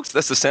that, folks?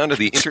 That's the sound of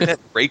the internet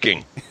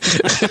breaking.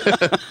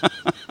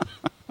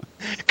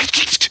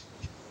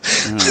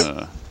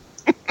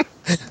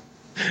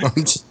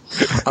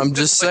 I'm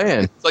just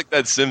saying. It's like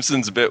that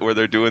Simpsons bit where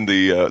they're doing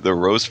the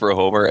roast for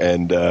Homer,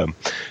 and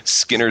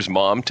Skinner's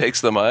mom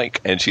takes the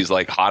mic, and she's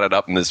like hotted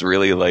up in this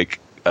really like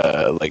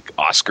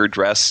Oscar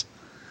dress,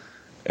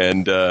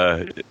 and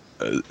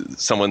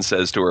someone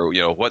says to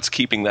her, what's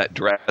keeping that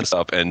dress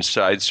up? And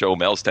Sideshow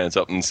Mel stands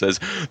up and says,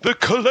 "The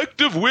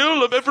collective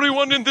will of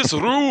everyone in this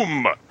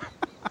room."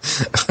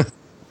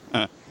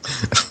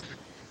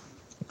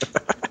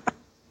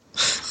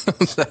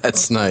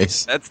 That's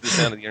nice. That's the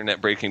sound of the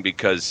internet breaking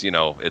because,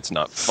 it's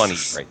not funny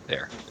right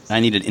there. I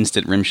needed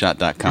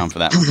instantrimshot.com for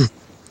that one.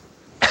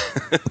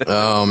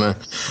 Oh, man.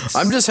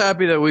 I'm just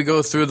happy that we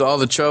go through all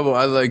the trouble.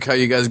 I like how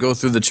you guys go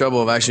through the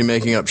trouble of actually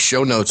making up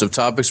show notes of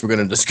topics we're going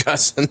to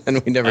discuss, and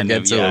then we never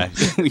get to them.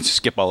 We just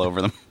skip all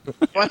over them.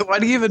 Why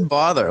do you even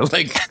bother?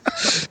 Like,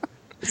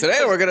 today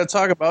we're going to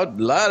talk about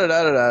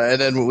la-da-da-da-da,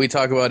 and then we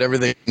talk about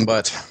everything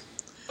but...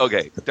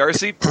 Okay,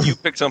 Darcy, you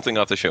pick something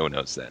off the show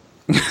notes then,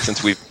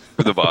 since we've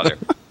for the bother.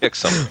 Pick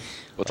something.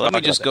 Let me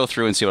just go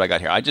through and see what I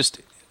got here. I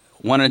just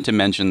wanted to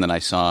mention that I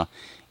saw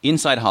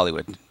Inside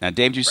Hollywood. Now,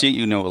 Dave, do you see it?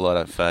 You know a lot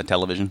of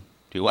television.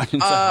 Do you watch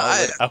Inside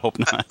Hollywood? I hope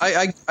not.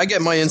 I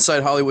get my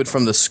Inside Hollywood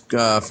from the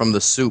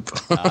soup.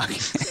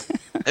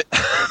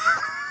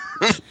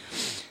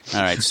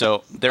 All right,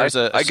 so there's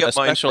I get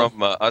mine special...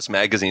 from Us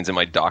magazines in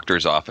my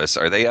doctor's office.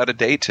 Are they out of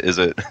date? Is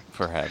it?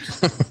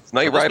 Perhaps. Is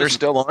Knight Rider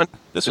still on?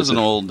 This was an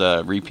old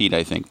repeat,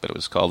 I think, but it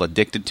was called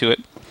Addicted to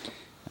It.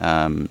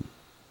 And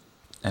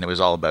it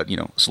was all about,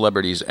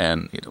 celebrities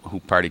and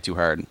who party too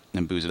hard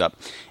and booze it up.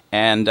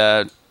 And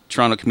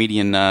Toronto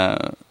comedian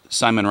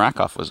Simon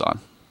Rakoff was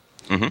on.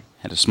 Mm-hmm.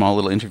 Had a small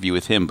little interview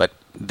with him, but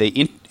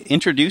they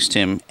introduced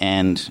him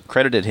and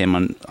credited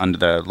him under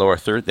the lower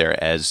third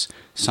there as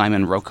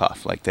Simon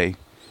Rokoff. Like they...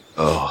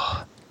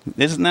 Oh,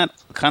 isn't that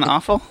kind of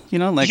awful?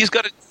 Like he's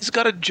got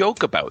a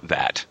joke about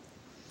that.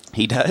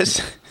 He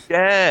does.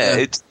 Yeah,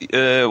 it's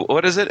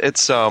what is it?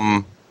 It's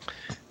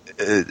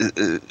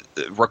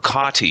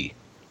Ricotti.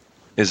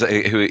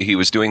 He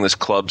was doing this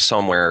club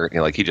somewhere.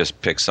 Like he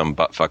just picked some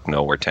buttfuck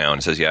nowhere town.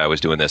 And says, "Yeah, I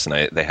was doing this,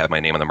 and they had my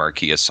name on the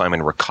marquee as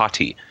Simon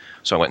Ricotti."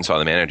 So I went and saw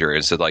the manager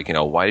and said, "Like,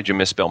 why did you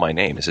misspell my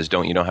name?" He says,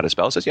 "Don't you know how to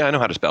spell?" He says, "Yeah, I know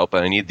how to spell,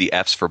 but I need the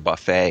F's for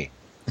buffet."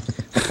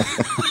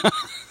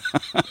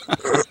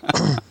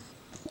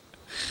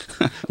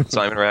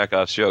 Simon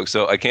Rakoff's joke.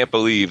 So I can't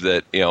believe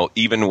that,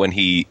 even when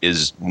he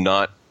is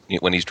not,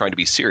 when he's trying to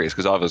be serious,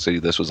 because obviously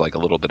this was like a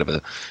little bit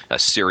of a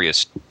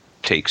serious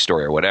take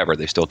story or whatever,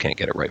 they still can't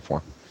get it right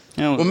for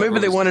him. Well, maybe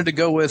they wanted to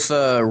go with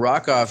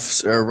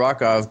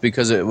Rokov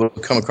because it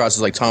would come across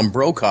as like Tom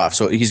Brokaw,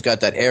 so he's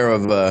got that air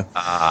of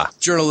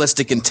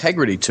journalistic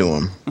integrity to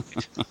him.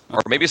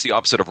 Or maybe it's the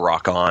opposite of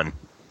rock on.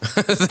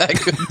 That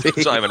could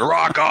be. Simon,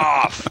 rock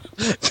off!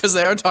 Because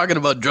they are talking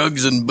about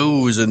drugs and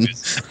booze and...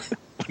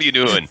 What are you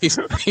doing?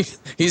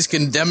 He's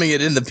condemning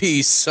it in the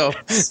piece, so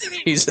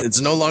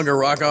it's no longer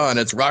rock on,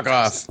 it's rock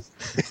off.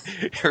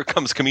 Here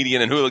comes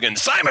comedian and hooligan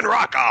Simon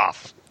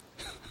Rockoff.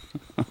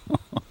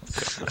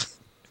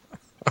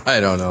 I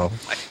don't know.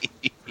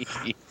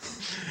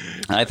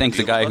 I think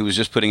the guy who was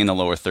just putting in the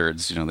lower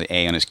thirds, the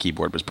A on his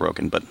keyboard was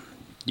broken, but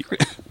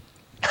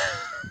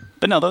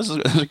no, those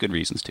are good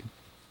reasons too.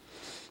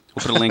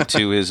 We'll put a link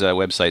to his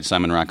website,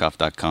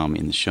 simonrockoff.com,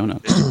 in the show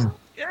notes.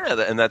 Yeah,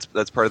 and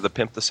that's part of the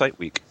Pimp the Site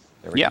week.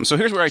 Yeah, so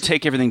here's where I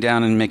take everything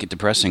down and make it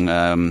depressing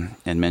and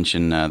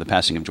mention the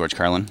passing of George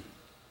Carlin.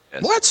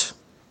 Yes. What?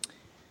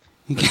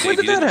 When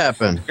did that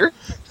happen?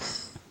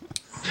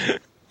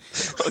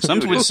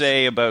 Some would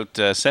say about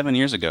 7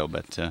 years ago,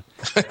 but...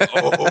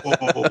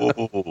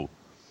 Oh,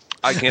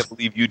 I can't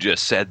believe you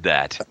just said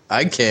that.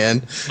 I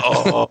can.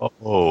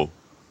 Oh.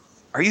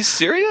 Are you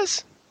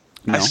serious?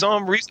 No. I saw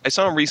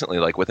him recently,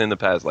 like within the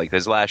past, like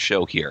his last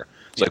show here.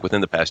 It's like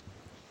within the past,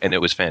 and it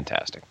was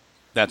fantastic.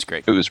 That's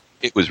great.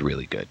 It was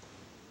really good.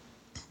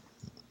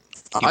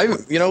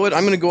 You know what?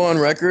 I'm going to go on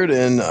record,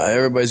 and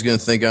everybody's going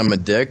to think I'm a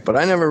dick, but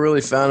I never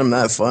really found him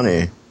that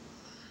funny.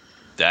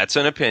 That's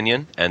an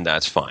opinion, and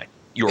that's fine.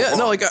 You're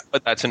wrong,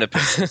 but that's an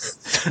opinion.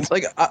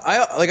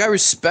 I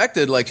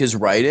respected like his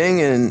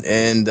writing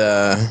and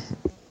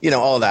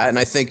all that, and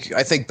I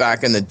think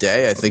back in the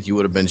day, I think he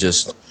would have been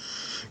just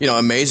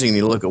amazing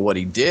to look at what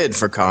he did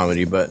for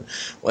comedy. But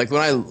like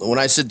when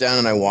I sit down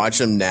and I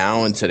watch him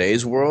now in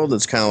today's world,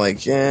 it's kind of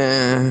like,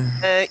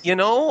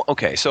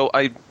 okay. So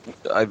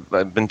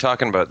I've been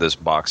talking about this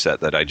box set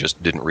that I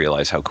just didn't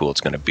realize how cool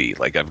it's going to be.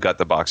 Like I've got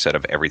the box set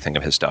of everything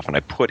of his stuff, and I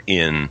put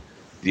in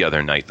the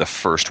other night the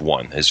first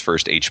one, his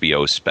first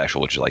HBO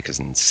special, which is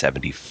in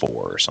 74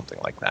 or something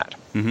like that.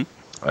 Mm-hmm.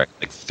 Like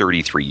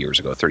 34 years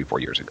ago,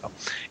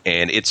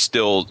 and it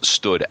still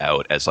stood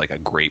out as like a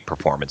great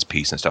performance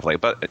piece and stuff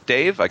like that. But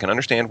Dave, I can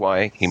understand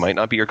why he might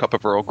not be your cup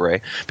of Earl Grey,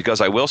 because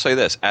I will say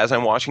this: as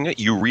I'm watching it,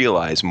 you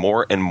realize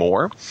more and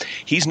more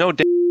he's no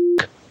dick.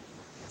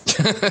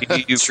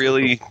 You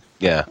really,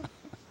 yeah,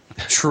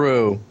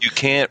 true. You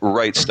can't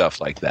write stuff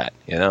like that,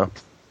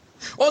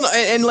 Well, no,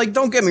 and like,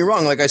 don't get me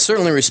wrong. Like, I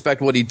certainly respect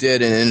what he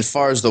did, and as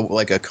far as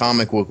a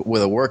comic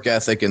with a work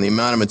ethic and the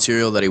amount of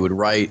material that he would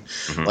write,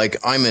 mm-hmm. like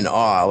I'm in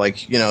awe. Like,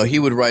 he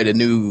would write a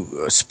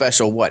new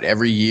special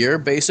every year,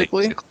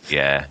 basically.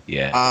 Yeah.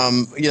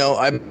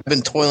 I've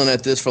been toiling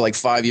at this for like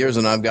 5 years,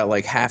 and I've got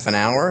like half an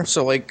hour.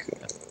 So like,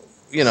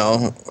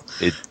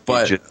 it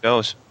just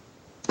goes.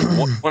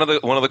 One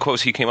of the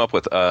quotes he came up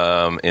with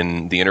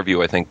in the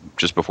interview, I think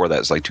just before that,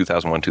 is like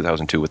 2001,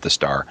 2002 with the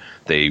Star.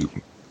 They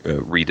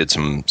redid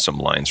some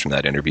lines from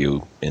that interview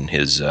in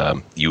his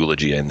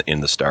eulogy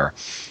in the Star,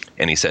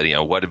 and he said,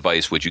 what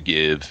advice would you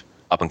give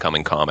up and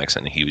coming comics,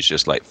 and he was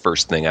just like,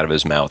 first thing out of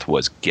his mouth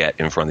was get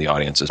in front of the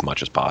audience as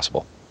much as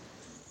possible.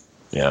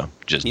 Yeah,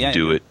 just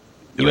do it.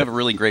 You have a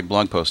really great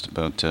blog post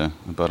about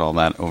all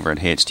that over at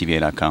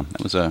heyitstva.com.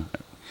 That was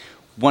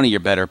one of your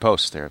better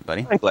posts there,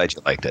 buddy. I'm glad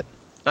you liked it.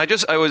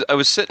 I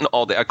was sitting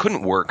all day. I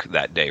couldn't work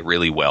that day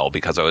really well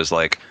because I was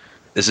like,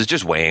 this is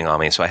just weighing on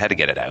me, so I had to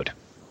get it out.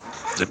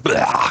 Like,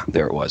 blah,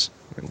 there it was.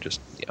 And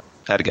just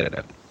had to get it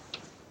out.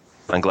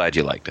 I'm glad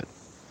you liked it.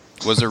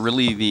 Was there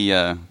really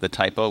the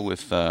typo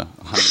with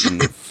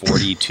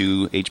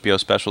 142 HBO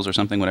specials or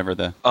something? Whatever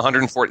the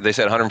 140. They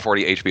said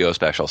 140 HBO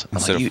specials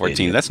instead of 14.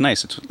 Idiot. That's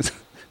nice.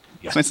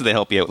 It's nice that they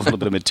help you out with a little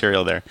bit of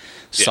material there.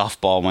 Yeah.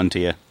 Softball one to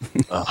you.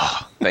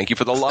 Thank you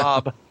for the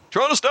lob,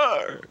 Toronto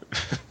Star.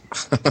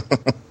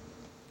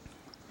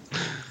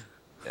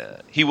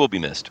 He will be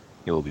missed.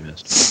 He will be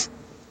missed.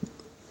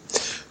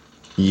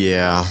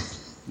 Yeah.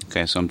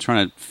 Okay, so I'm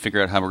trying to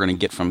figure out how we're going to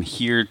get from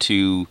here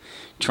to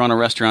Toronto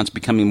restaurants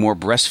becoming more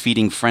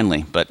breastfeeding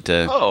friendly. But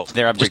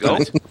there, I've just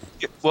done it.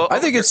 Well, I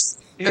think it's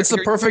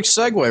the perfect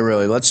segue,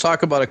 really. Let's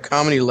talk about a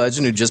comedy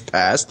legend who just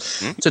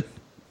passed to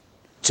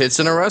tits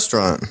in a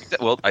restaurant.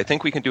 Well, I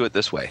think we can do it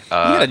this way. You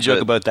got a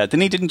joke about that.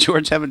 Didn't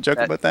George have a joke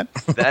about that?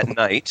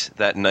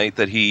 that night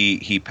that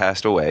he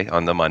passed away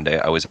on the Monday,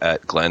 I was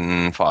at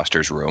Glenn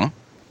Foster's room.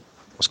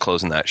 Was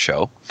closing that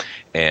show,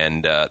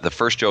 and the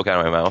first joke out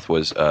of my mouth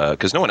was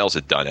because no one else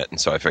had done it,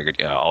 and so I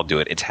figured, I'll do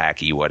it. It's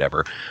hacky,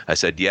 whatever. I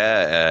said,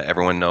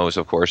 everyone knows,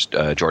 of course,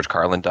 George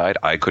Carlin died.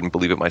 I couldn't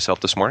believe it myself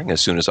this morning.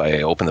 As soon as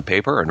I opened the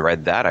paper and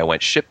read that, I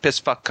went, shit, piss,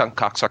 fuck, cunt,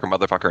 cocksucker,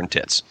 motherfucker, and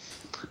tits.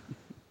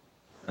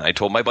 And I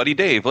told my buddy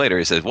Dave later.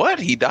 He says, what?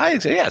 He died? I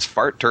said, yes,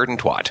 fart, turd, and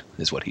twat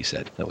is what he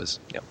said. That was,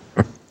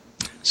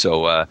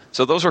 So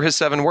those were his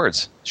 7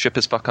 words. Ship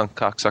his fuck, cunt,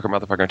 cocksucker,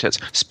 motherfucker, and tits.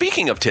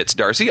 Speaking of tits,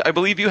 Darcy, I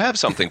believe you have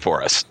something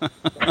for us.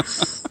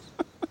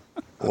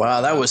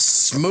 Wow, that was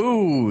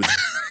smooth.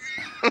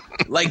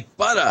 Like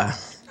butter.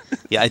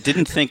 Yeah, I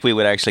didn't think we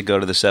would actually go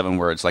to the 7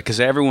 words. Because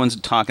everyone's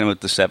talking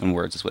about the 7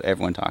 words. It's what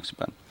everyone talks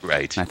about.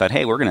 Right. And I thought,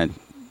 hey, we're going to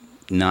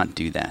not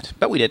do that.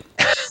 But we did.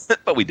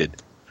 But we did.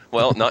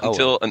 Well, not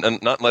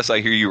not unless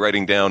I hear you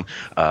writing down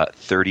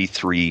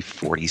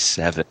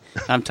 3347.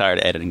 I'm tired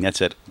of editing. That's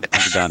it.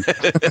 I'm done.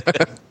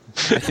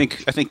 I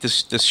think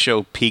this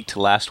show peaked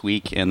last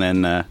week, and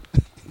then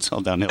it's all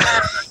downhill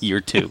for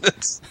year 2.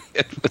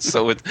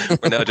 So we're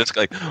now just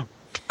like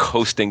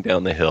coasting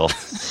down the hill.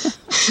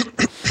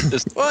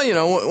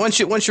 Well, once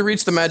you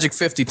reach the magic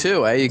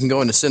 52, you can go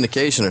into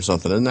syndication or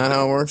something. Isn't that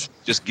how it works?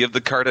 Just give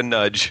the card a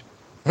nudge.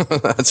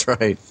 That's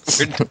right.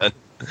 You're done.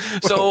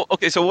 So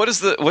what's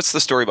the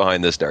story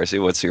behind this, Darcy?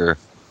 What's your?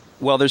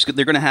 Well, they're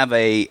going to have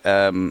a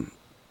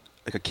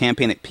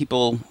campaign that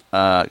people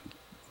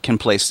can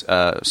place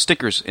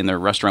stickers in their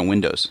restaurant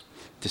windows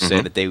to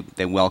say that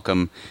they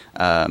welcome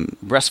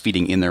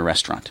breastfeeding in their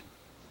restaurant.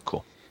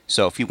 Cool.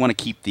 So if you want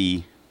to keep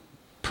the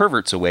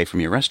perverts away from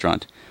your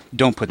restaurant,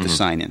 don't put the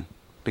sign in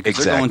because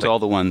they're going to all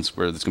the ones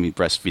where there's going to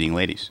be breastfeeding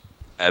ladies.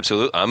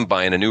 Absolutely. I'm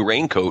buying a new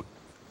raincoat.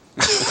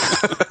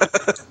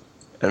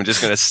 I'm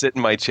just going to sit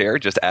in my chair,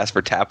 just ask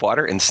for tap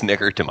water, and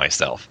snicker to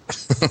myself.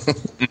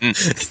 And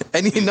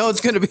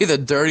it's going to be the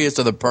dirtiest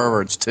of the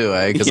perverts, too,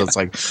 Because it's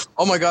like,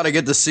 oh, my God, I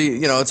get to see,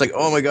 it's like,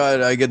 oh, my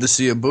God, I get to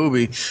see a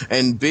boobie.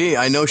 And B,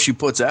 I know she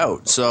puts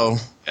out, so.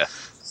 Yeah.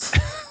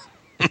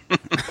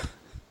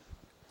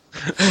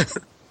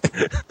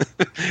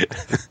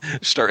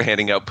 Start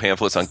handing out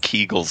pamphlets on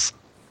Kegels.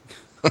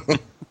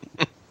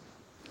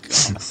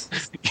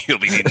 You'll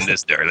be needing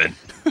this, darling.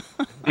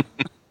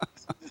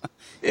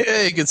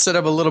 Yeah, you could set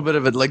up a little bit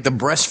of it, like the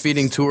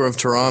breastfeeding tour of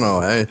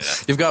Toronto.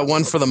 You've got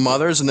one for the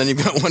mothers, and then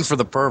you've got one for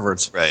the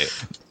perverts. Right.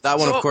 That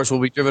one, of course, will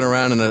be driven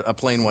around in a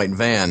plain white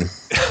van.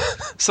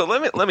 So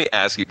let me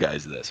ask you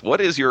guys this: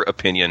 what is your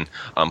opinion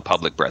on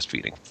public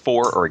breastfeeding,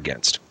 for or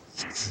against?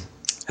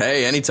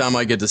 Hey, anytime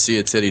I get to see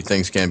a titty,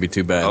 things can't be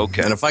too bad.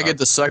 Okay. And if I get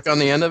to suck on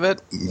the end of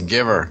it,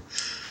 give her.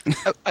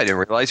 I didn't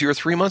realize you were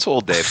 3 months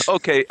old, Dave.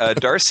 Okay,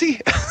 Darcy.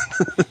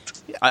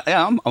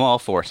 I'm all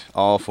for it.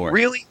 All for it.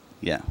 Really?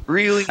 Yeah.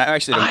 Really? I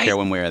actually don't care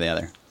one way or the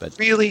other. But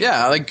really?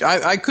 Yeah, like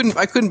I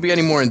couldn't be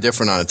any more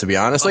indifferent on it, to be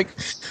honest. Like,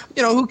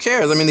 who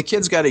cares? I mean, the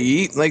kids got to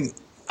eat. Like,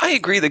 I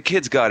agree the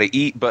kids got to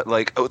eat, but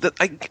like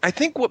I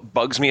think what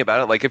bugs me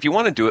about it, like if you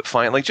want to do it,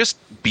 fine. Like just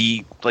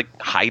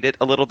hide it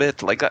a little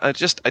bit. Like I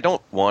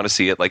don't want to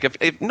see it. Like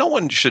if no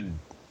one should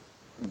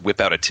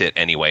whip out a tit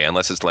anyway,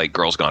 unless it's like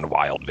Girls Gone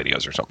Wild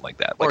videos or something like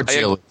that. Like,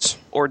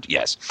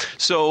 yes.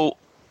 So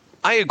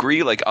I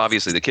agree. Like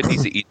obviously the kid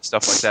needs to eat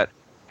stuff like that.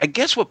 I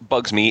guess what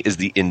bugs me is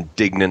the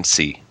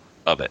indignancy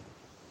of it.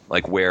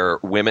 Like where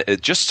women,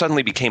 it just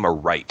suddenly became a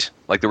right.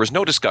 Like there was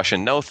no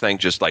discussion, no thing,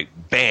 just like,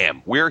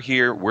 bam, we're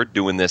here, we're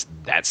doing this,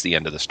 that's the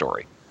end of the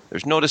story.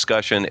 There's no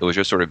discussion. It was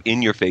just sort of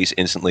in your face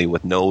instantly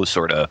with no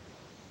sort of...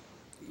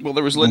 Well,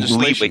 there was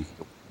legislation.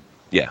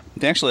 Yeah.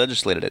 They actually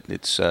legislated it.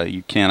 It's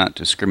you cannot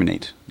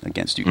discriminate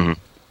against you.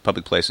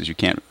 Public places, you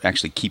can't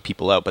actually keep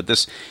people out. But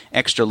this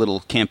extra little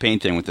campaign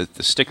thing with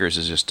the stickers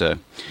is just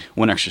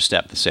one extra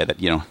step to say that,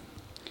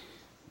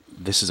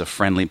 this is a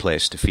friendly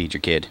place to feed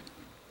your kid.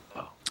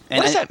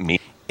 What does that mean?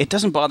 It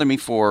doesn't bother me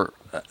for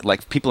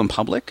like people in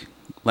public,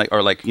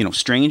 or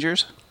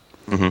strangers.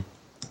 Mm-hmm.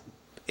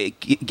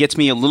 It gets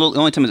me a little. The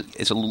only time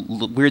it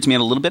weirds me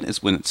out a little bit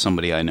is when it's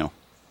somebody I know.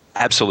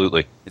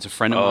 Absolutely. It's a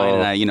friend of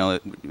mine, and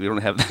we don't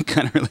have that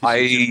kind of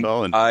relationship at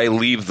all. I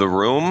leave the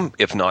room,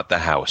 if not the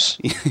house.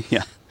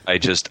 Yeah.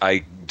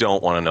 I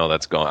don't want to know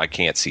that's going. I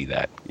can't see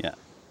that. Yeah.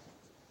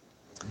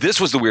 This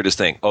was the weirdest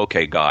thing.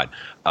 Okay, God.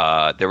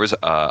 There was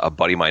a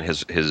buddy of mine.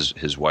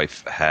 His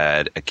wife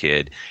had a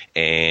kid,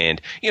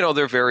 and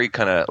they're very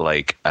kind of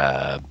like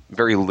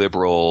very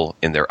liberal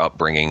in their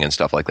upbringing and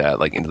stuff like that.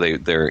 Like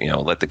they're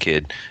let the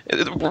kid.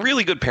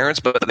 Really good parents,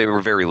 but they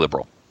were very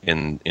liberal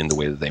in the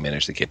way that they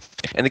managed the kid.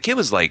 And the kid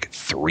was like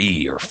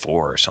 3 or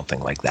 4 or something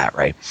like that,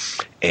 right?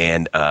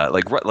 And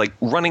like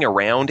running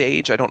around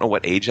age. I don't know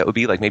what age that would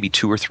be. Like maybe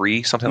 2 or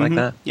 3, something like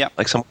that. Yeah,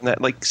 like something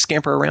that like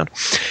scamper around.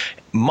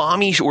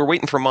 We're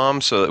waiting for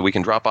mom so that we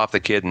can drop off the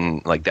kid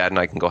and like dad and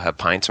I can go have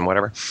pints and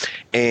whatever.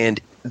 And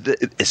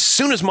as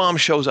soon as mom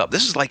shows up,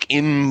 this is like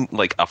in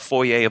like a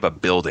foyer of a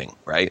building,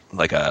 right?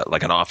 Like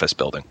an office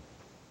building.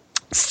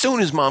 As soon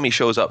as mommy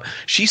shows up,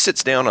 she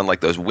sits down on like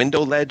those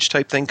window ledge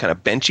type thing, kind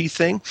of benchy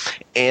thing,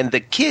 and the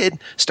kid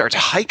starts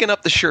hiking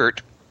up the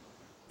shirt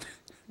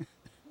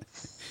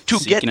to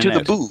get to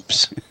the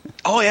boobs.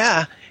 Oh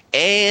yeah,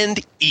 and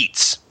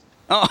eats.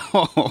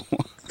 Oh,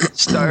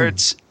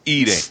 starts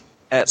eating.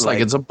 It's like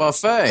it's a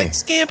buffet.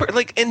 Scamper,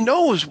 and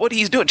knows what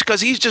he's doing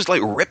because he's just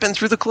like ripping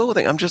through the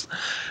clothing.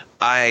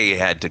 I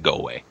had to go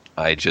away.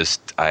 I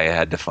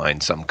had to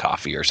find some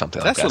coffee or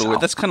something. That's like that. a little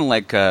weird. That's kind of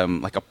like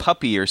a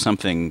puppy or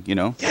something,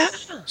 Yeah.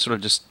 Sort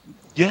of just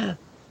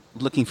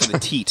looking for the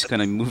teat,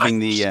 kind of moving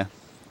the.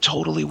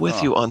 Totally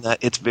with you on that.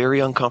 It's very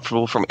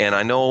uncomfortable and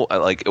I know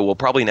it will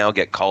probably now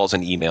get calls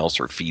and emails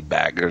or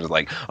feedback. There's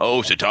like,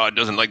 oh, so Todd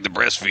doesn't like the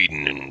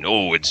breastfeeding, and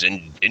it's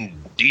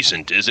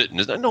indecent, is it?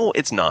 And no,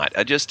 it's not.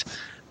 I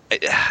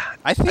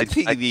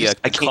think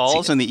the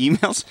calls and the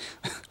emails.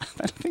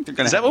 I think they're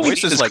going to have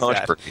voices like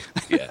that.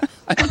 Yeah,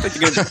 I don't think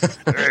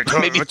they're going to.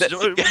 Maybe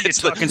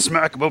it's talking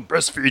smack about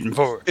breastfeeding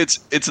for. It's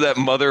that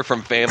mother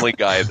from Family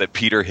Guy that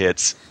Peter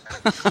hits.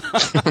 What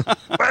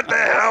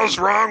the hell's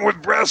wrong with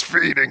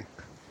breastfeeding?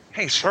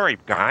 Hey, sorry,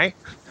 guy.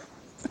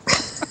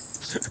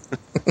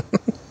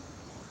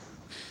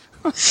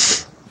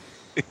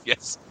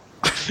 Yes,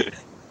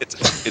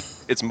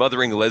 it's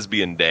Mothering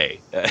Lesbian Day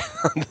on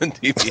the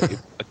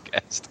TVA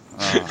podcast.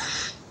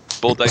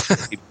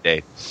 Bulldyke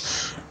Day.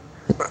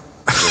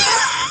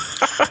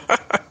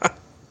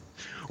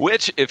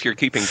 Which, if you're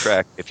keeping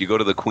track, if you go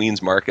to the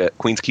Queens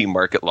Quay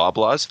Market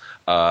Loblaws,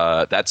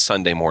 that's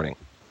Sunday morning.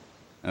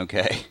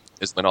 Okay,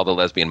 is when all the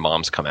lesbian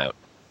moms come out.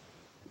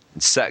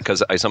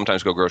 Because I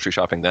sometimes go grocery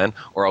shopping then,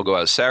 or I'll go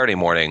out Saturday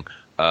morning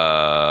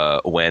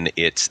when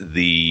it's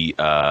the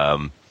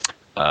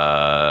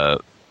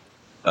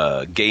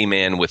gay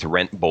man with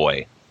rent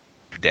boy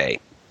day.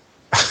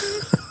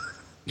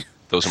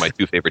 Those are my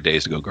 2 favorite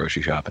days to go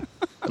grocery shopping.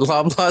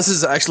 Loblaws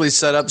has actually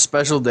set up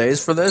special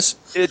days for this?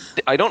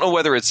 I don't know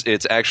whether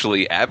it's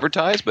actually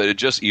advertised,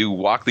 but you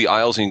walk the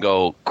aisles and you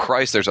go,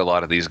 Christ, there's a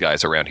lot of these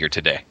guys around here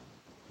today.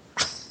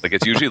 Like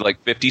it's usually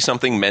like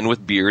 50-something men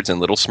with beards and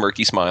little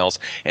smirky smiles,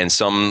 and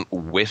some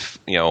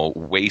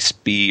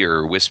waspy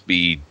or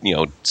wispy,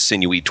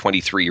 sinewy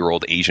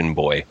 23-year-old Asian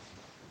boy.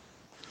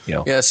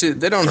 Yeah, see,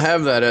 they don't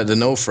have that at the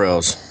No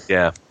Frills.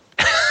 Yeah.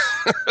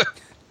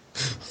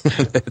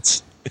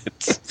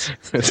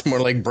 It's more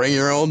like bring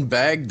your own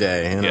bag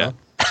day. Yeah.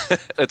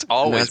 It's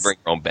always bring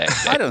your own bag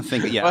day. I don't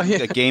think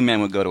a gay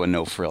man would go to a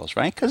No Frills,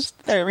 right? Because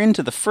they're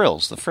into the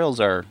frills. The frills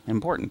are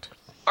important.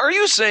 Are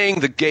you saying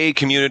the gay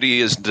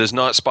community does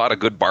not spot a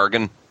good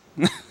bargain?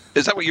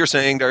 Is that what you're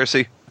saying,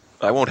 Darcy?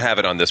 I won't have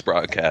it on this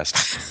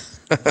broadcast.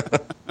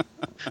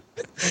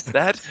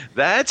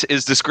 That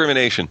is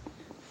discrimination.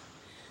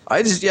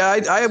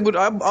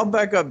 I'll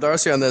back up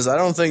Darcy on this. I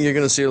don't think you're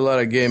going to see a lot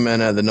of gay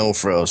men at the No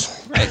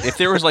Frills. Right. If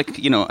there was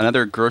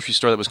another grocery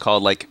store that was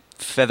called like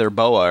Feather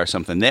Boa or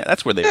something,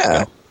 that's where they would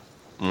go.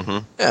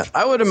 Mm-hmm. Yeah,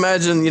 I would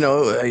imagine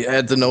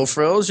at the No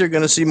Frills you're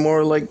going to see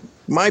more like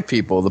my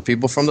people, the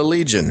people from the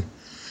Legion.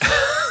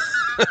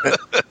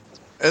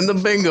 And the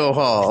bingo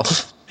hall.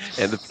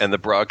 And the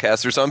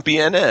broadcasters on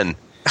BNN.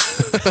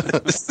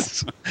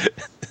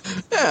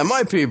 Yeah,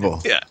 my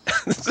people. Yeah.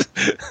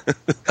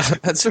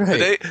 That's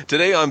right.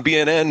 Today on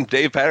BNN,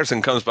 Dave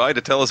Patterson comes by to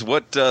tell us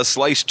what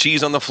sliced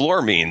cheese on the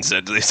floor means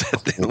at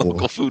the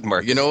local food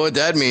market. You know what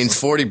that means?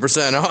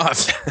 40%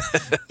 off.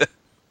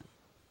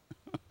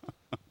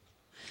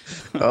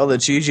 All the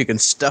cheese you can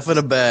stuff in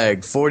a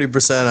bag,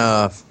 40%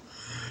 off.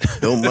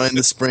 Don't mind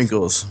the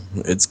sprinkles.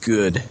 It's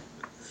good.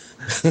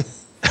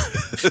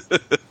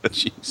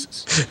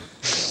 Jesus.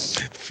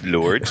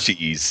 Floor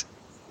cheese.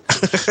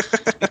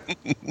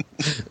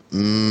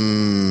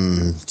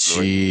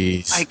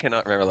 Cheese. I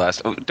cannot remember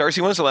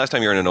Darcy, when was the last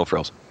time you were in a No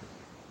Frills?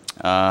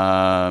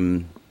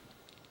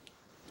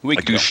 Week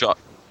ago.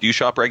 Do you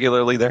shop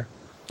regularly there?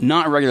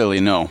 Not regularly,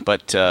 no.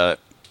 But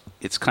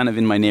it's kind of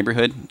in my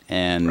neighborhood,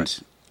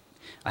 and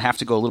I have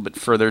to go a little bit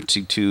further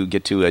to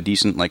get to a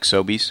decent like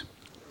Sobeys.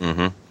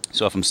 Mm-hmm.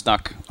 So if I'm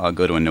stuck, I'll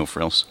go to a no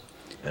frills.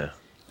 Yeah.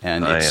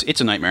 And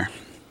it's a nightmare.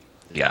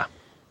 Yeah.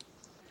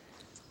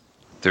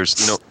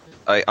 There's no...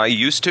 I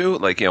used to,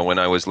 like, when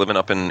I was living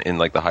up in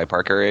like the High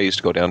Park area, I used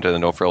to go down to the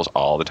No Frills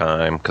all the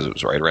time because it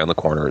was right around the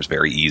corner. It was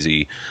very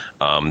easy.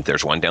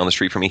 There's one down the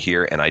street from me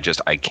here, and I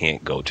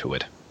can't go to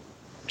it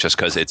just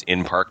because it's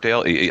in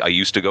Parkdale. I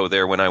used to go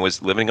there when I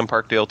was living in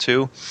Parkdale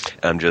too.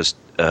 I'm just,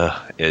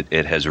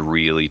 it has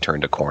really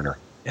turned a corner,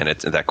 and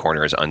that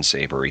corner is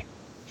unsavory.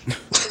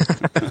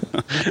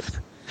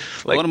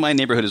 One of my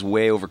neighborhood is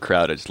way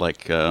overcrowded.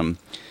 Like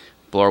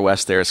Bloor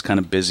West there is kind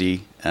of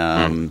busy.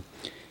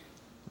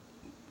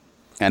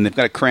 And they've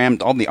got it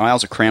crammed. All the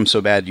aisles are crammed so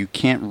bad you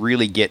can't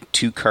really get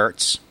 2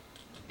 carts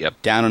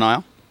down an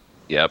aisle.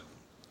 Yep.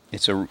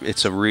 It's a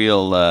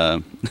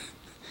real...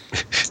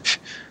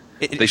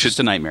 it's just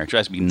a nightmare. It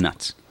drives me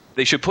nuts.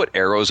 They should put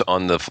arrows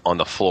on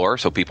the floor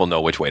so people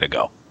know which way to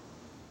go.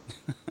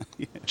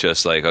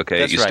 Just like,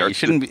 okay, that's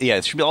right.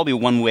 It should all be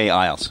one-way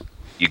aisles.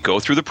 You go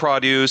through the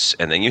produce,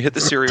 and then you hit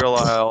the cereal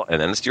aisle,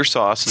 and then it's your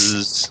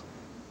sauces.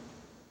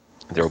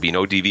 There will be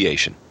no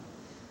deviation.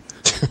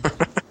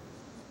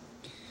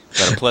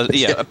 But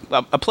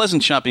a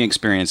pleasant shopping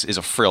experience is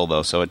a frill,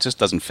 though, so it just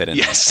doesn't fit in.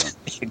 Yes,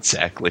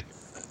 exactly.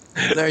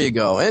 There you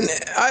go. And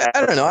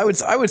I don't know. I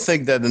would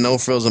think that the No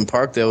Frills in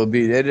Parkdale would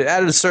be it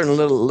added a certain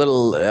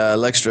little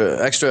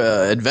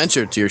extra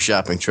adventure to your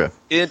shopping trip.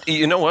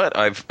 You know what?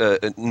 I've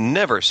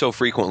never so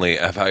frequently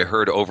have I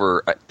heard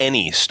over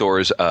any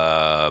store's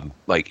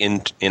like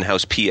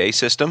in-house PA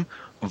system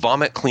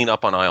vomit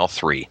cleanup on aisle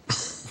 3.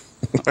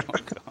 Oh,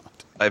 God.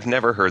 I've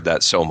never heard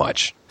that so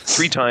much.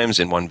 3 times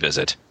in one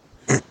visit.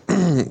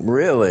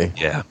 Really?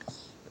 Yeah.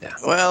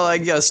 Well, I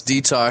guess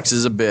detox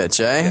is a bitch,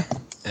 eh?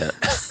 Yeah.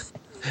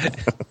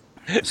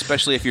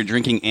 Especially if you're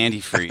drinking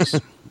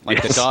antifreeze,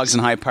 like the dogs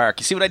in High Park.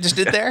 You see what I just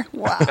did there?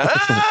 Wow.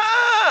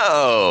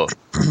 Oh,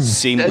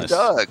 seamless. Dead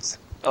dogs.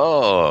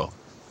 Oh,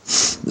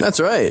 that's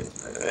right.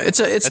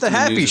 It's the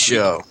Happy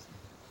Show.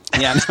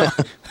 Yeah. No.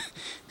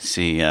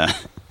 See,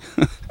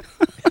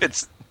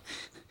 it's.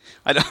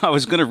 I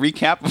was going to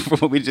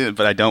recap what we did,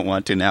 but I don't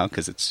want to now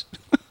because it's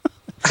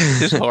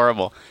just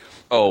horrible.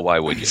 Oh, why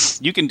would you?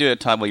 You can do it,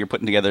 Todd, while you're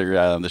putting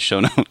together the show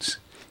notes.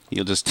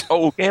 You'll just...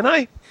 Oh, can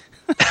I?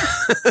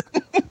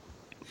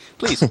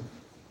 Please.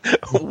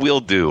 Will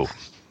do.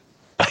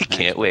 I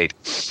can't wait.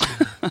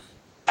 But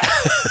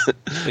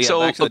yeah,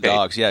 so, back to the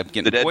dogs. Yeah,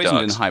 getting poisoned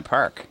dogs in High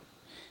Park.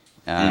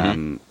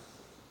 That's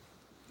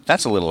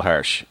a little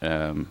harsh.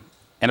 And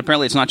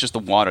apparently it's not just the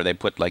water. They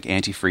put, like,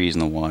 antifreeze in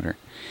the water.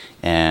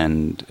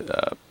 And,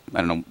 I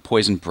don't know,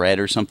 poisoned bread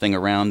or something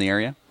around the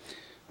area.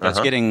 But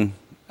it's getting...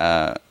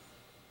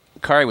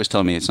 Kari was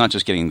telling me it's not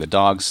just getting the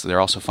dogs; they're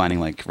also finding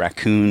like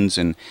raccoons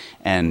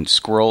and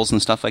squirrels and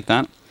stuff like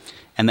that,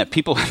 and that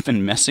people have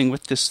been messing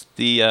with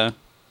the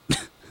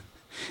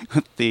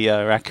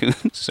raccoons.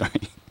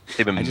 Sorry,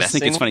 they've been I just messing.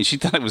 think it's funny. She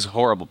thought it was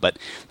horrible, but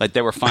like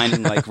they were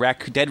finding like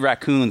dead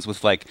raccoons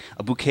with like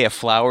a bouquet of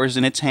flowers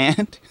in its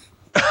hand,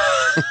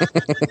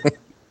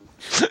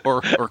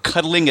 or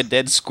cuddling a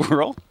dead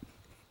squirrel.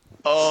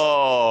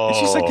 Oh. And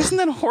she's like, isn't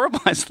that horrible?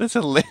 I said, that's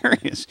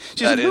hilarious.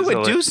 She said, who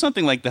would do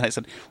something like that? I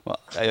said, well,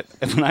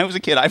 when I was a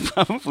kid, I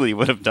probably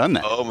would have done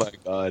that. Oh, my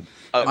God.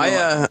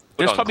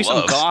 There's probably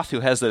some goth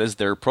who has that as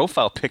their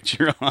profile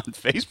picture on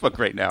Facebook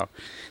right now.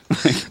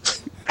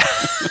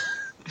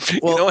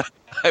 Well, you know what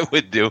I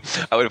would do?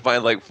 I would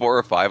find like 4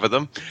 or 5 of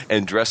them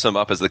and dress them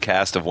up as the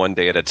cast of One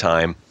Day at a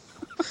Time.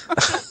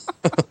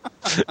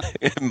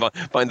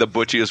 Find the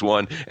butchiest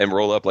one and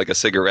roll up like a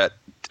cigarette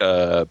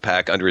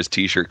pack under his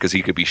T-shirt because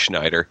he could be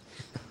Schneider.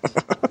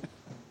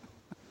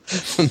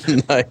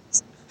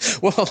 Nice.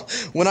 Well,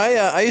 when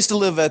I used to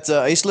live at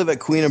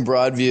Queen and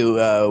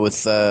Broadview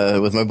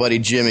with my buddy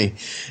Jimmy,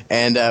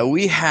 and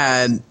we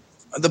had.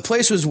 The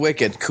place was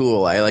wicked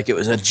cool. It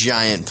was a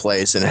giant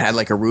place, and it had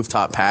like a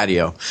rooftop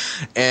patio.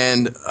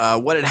 And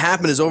what had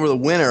happened is over the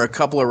winter, a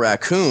couple of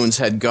raccoons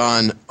had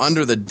gone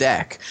under the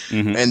deck,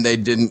 and they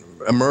didn't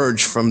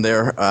emerge from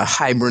their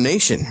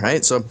hibernation,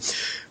 right? So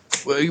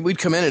we'd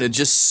come in, and it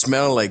just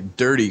smelled like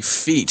dirty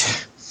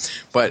feet.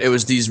 But it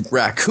was these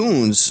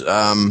raccoons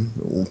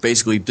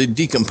basically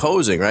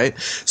decomposing, right?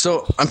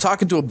 So I'm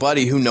talking to a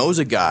buddy who knows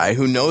a guy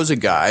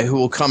who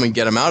will come and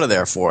get him out of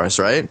there for us,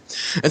 right?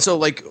 And so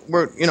like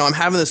I'm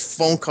having this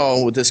phone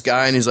call with this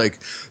guy, and he's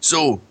like,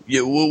 "So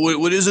yeah,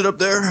 what is it up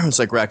there?" It's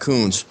like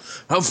raccoons.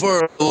 How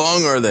far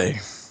along are they?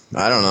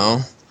 I don't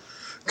know.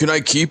 Can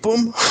I keep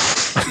them?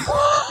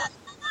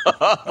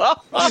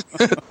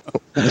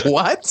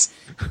 What?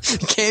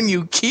 Can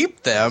you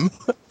keep them?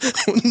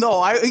 No,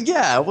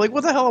 like,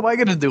 what the hell am I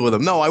going to do with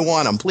them? No, I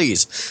want them,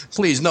 please.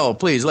 Please, no,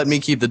 please, let me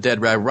keep the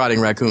dead,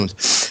 rotting raccoons.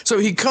 So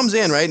he comes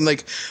in, right, and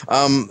like,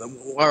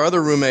 our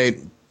other roommate,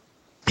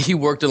 he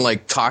worked in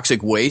like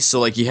toxic waste, so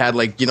like he had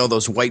like, you know,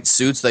 those white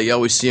suits that you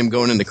always see him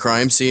going into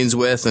crime scenes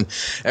with and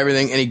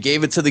everything, and he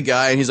gave it to the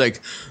guy and he's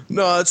like,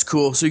 no, that's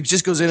cool. So he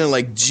just goes in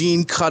like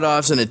jean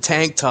cutoffs and a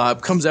tank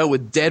top, comes out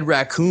with dead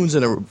raccoons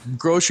in a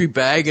grocery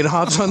bag and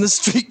hops on the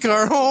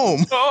streetcar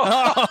home.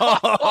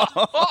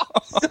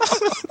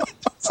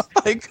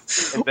 Like,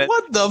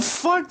 what the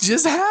fuck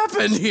just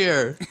happened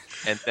here?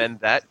 And then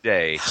that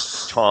day,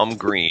 Tom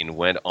Green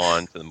went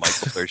on to the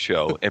Michael Clare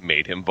show and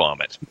made him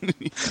vomit.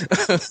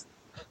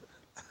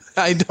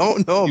 I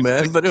don't know,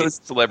 man, but it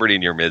was celebrity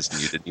in your midst,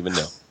 and you didn't even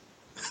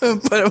know.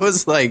 But it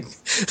was like,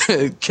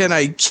 can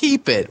I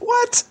keep it?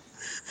 What?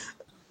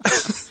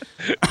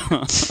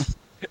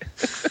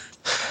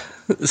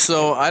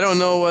 So I don't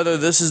know whether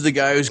this is the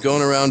guy who's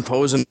going around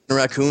posing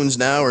raccoons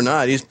now or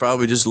not. He's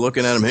probably just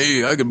looking at him.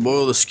 Hey, I could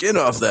boil the skin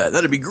off that.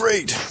 That'd be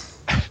great.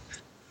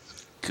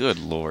 Good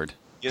Lord.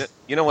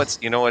 You know what's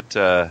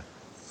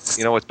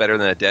better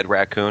than a dead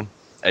raccoon?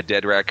 A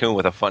dead raccoon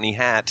with a funny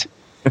hat.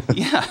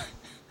 Yeah.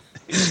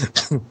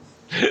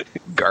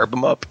 Garb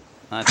them up.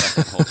 I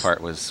thought the whole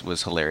part was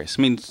hilarious.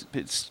 I mean,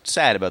 it's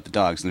sad about the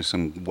dogs, and there's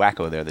some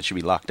wacko there that should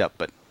be locked up.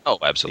 But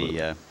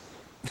absolutely.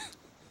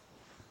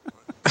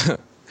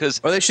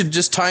 Or they should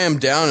just tie him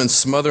down and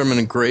smother him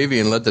in gravy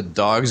and let the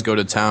dogs go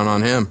to town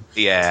on him.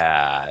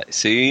 Yeah.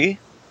 See,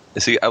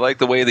 I like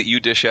the way that you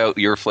dish out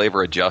your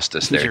flavor of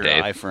justice there, your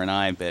Dave. eye for an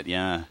eye bit.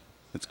 Yeah,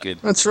 that's good.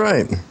 That's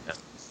right.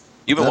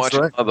 You've been watching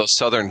right. all those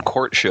Southern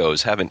court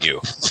shows, haven't you?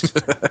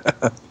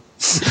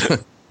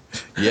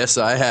 Yes,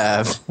 I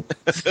have.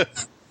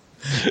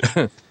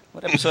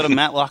 What episode of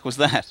Matlock was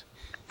that?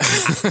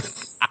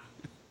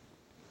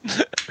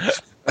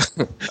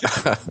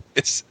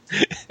 It's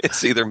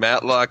either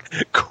Matlock,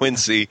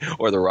 Quincy,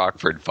 or the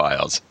Rockford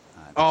Files.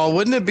 Oh,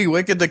 wouldn't it be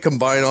wicked to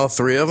combine all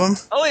three of them?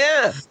 Oh,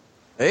 yeah.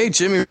 Hey,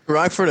 Jimmy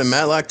Rockford and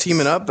Matlock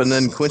teaming up, and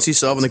then Quincy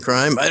solving the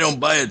crime. I don't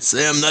buy it,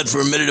 Sam. Not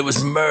for a minute. It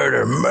was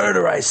murder.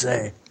 Murder, I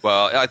say.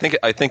 Well, I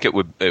think it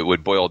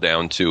would boil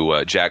down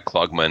to Jack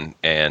Klugman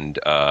and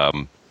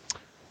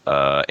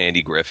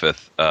Andy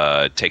Griffith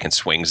taking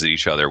swings at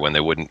each other when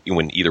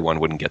either one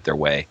wouldn't get their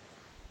way.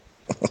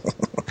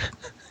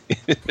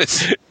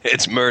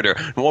 It's murder.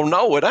 Well,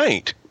 no, it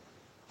ain't.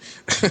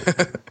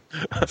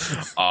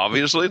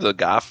 Obviously, the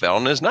guy fell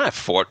on his knife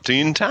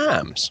 14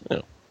 times. You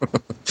know.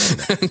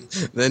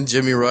 Then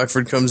Jimmy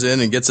Rockford comes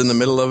in and gets in the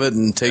middle of it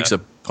and takes a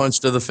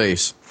punch to the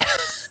face.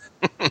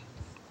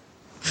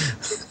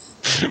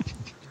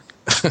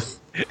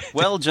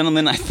 Well,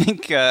 gentlemen, I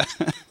think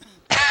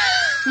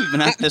we've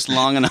been at this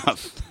long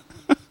enough.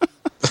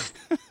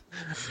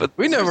 But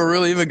we never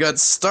really even got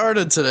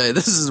started today.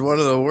 This is one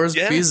of the worst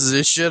pieces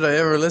of shit I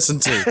ever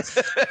listened to.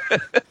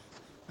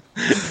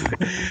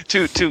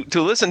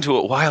 To listen to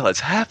it while it's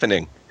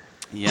happening.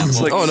 Yeah.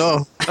 It's like, oh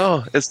no.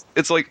 Oh, it's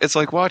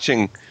like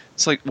watching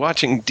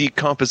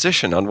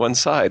decomposition on one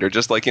side, or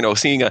just like, you know,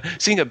 seeing a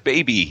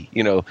baby,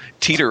 you know,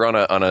 teeter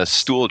on a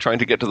stool trying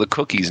to get to the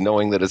cookies,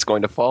 knowing that it's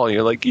going to fall. And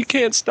you're like, you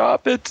can't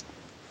stop it.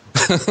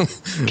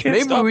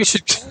 Maybe we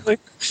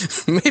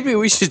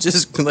should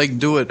just like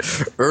do it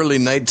early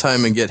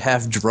nighttime and get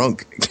half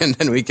drunk, and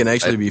then we can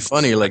actually be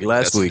funny like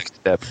last week.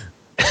 Step.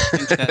 I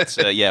think that's,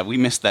 we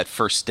missed that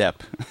first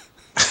step.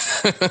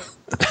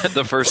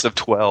 The first of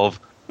 12.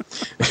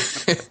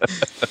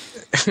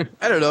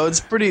 I don't know.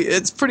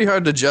 It's pretty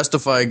hard to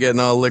justify getting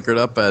all liquored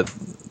up at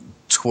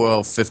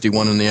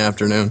 12:51 in the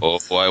afternoon. Oh,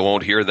 I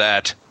won't hear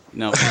that.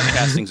 No,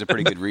 casting's a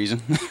pretty good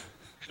reason.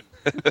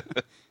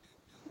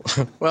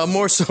 Well,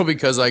 more so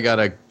because I got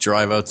to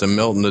drive out to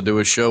Milton to do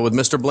a show with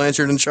Mr.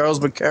 Blanchard and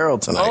Charles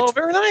McCarroll tonight. Oh,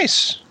 very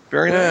nice.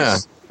 Very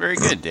nice. Very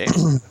good, Dave.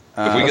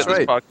 If we get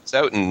this podcast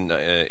out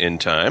in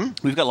time.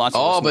 We've got lots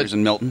of listeners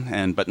in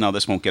Milton, but no,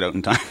 this won't get out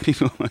in time.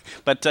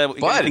 But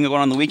anything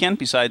going on the weekend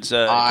besides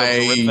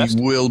I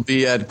will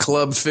be at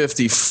Club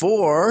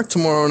 54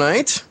 tomorrow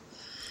night.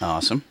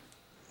 Awesome.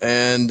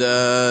 And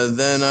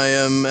then I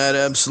am at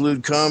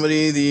Absolute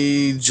Comedy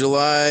the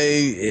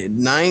July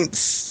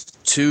 9th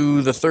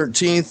to the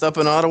 13th up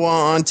in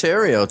Ottawa,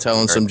 Ontario,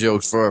 telling some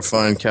jokes for our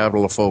fine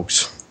capital of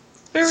folks.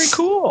 Very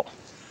cool.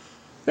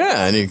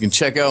 Yeah, and you can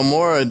check out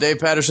more at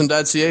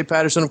davepatterson.ca.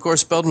 Patterson, of course,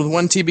 spelled with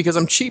one T because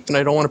I'm cheap and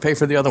I don't want to pay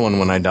for the other one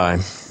when I die.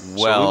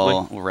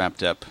 Well, we're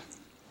wrapped up.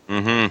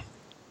 Mm-hmm.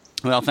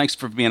 Well, thanks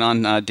for being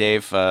on,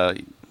 Dave, for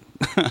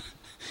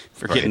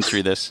getting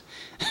through this.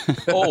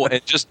 Oh,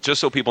 and just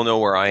so people know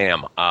where I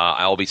am,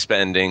 I'll be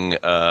spending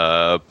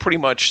pretty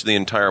much the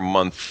entire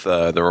month,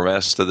 the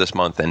rest of this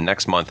month and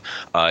next month,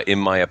 in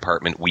my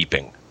apartment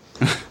weeping.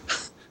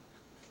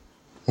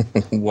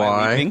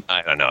 Why?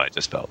 I don't know. I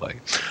just felt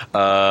like.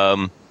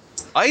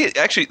 I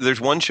actually, there's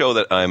one show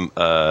that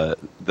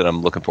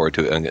I'm looking forward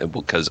to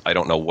because I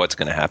don't know what's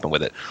going to happen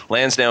with it.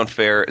 Lansdowne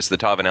Fair. It's the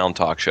Tav and Allen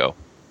Talk Show.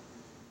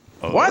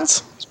 What?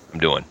 That's what I'm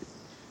doing.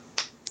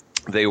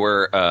 They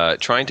were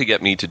trying to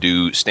get me to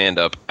do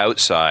stand-up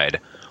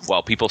outside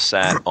while people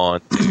sat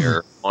on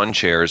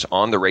chairs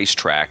on the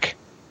racetrack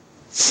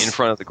in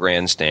front of the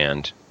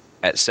grandstand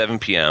at 7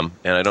 p.m.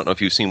 And I don't know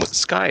if you've seen what the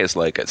sky is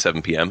like at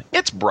 7 p.m.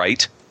 It's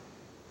bright.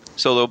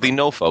 So there'll be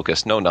no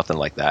focus, no nothing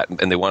like that.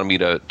 And they wanted me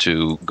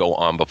to go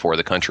on before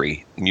the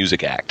country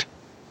music act.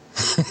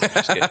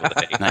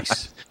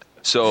 Nice.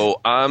 So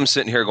I'm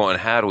sitting here going,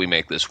 how do we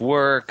make this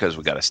work? Because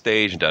we got a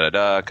stage and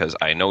da-da-da. Because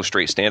I know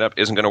straight stand-up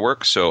isn't going to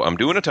work. So I'm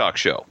doing a talk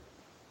show.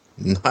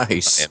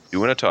 Nice. I am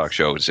doing a talk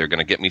show. They're going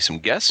to get me some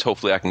guests.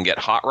 Hopefully I can get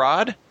Hot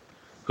Rod,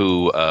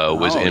 who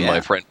was in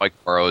my friend Mike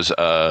Morrow's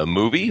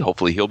movie.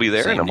 Hopefully he'll be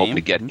there. Same and I'm hoping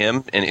to get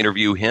him and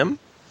interview him.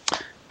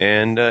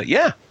 And,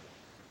 yeah.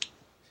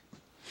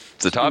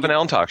 It's the Todd Van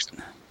Allen talk show.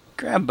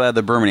 Grab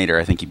the Berminator.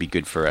 I think he'd be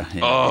good for a...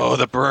 Oh,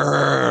 the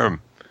Berm.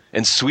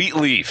 And Sweet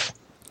Leaf.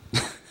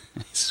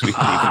 Sweet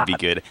Leaf would be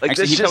good. Like,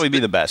 Actually, this he'd probably just- be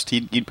the best.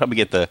 He'd probably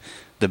get the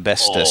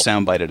best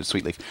soundbite out of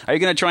Sweet Leaf. Are you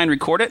going to try and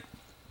record it?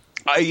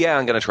 Yeah,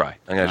 I'm going to try.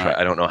 right.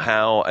 I don't know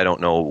how. I don't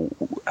know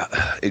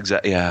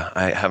exactly. Yeah,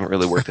 I haven't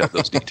really worked out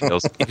those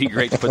details. It'd be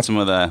great to put some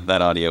of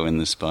that audio in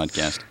this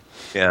podcast.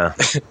 Yeah.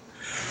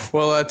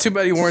 Well, too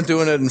bad you weren't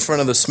doing it in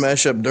front of the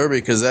Smash Up Derby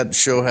because that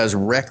show has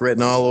wreck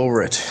written all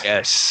over it.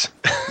 Yes.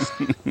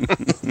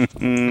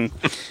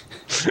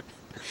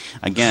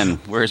 Again,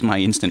 where's my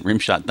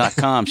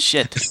instantrimshot.com?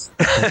 Shit.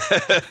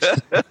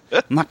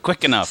 I'm not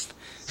quick enough.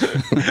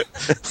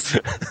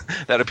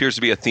 That appears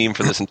to be a theme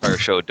for this entire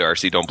show,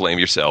 Darcy. Don't blame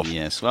yourself.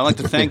 Yes. Well, I'd like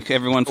to thank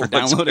everyone for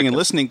downloading and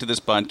listening to this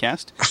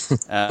podcast.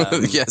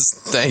 Yes,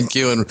 thank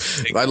you. And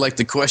I'd like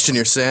to question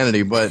your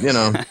sanity, but,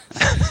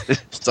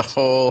 it's a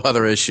whole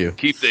other issue.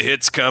 Keep the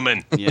hits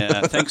coming.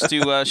 Yeah. Thanks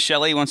to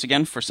Shelley once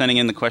again for sending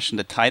in the question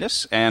to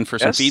Titus and for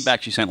some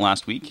feedback she sent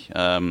last week.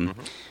 I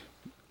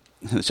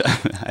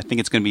think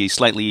it's going to be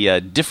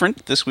slightly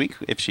different this week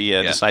if she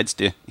decides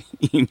to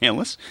email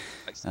us.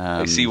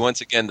 I see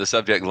once again the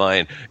subject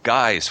line,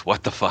 guys,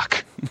 what the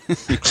fuck?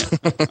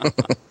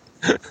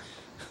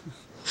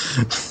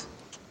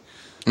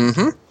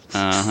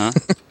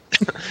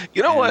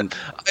 You know what?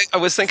 I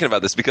was thinking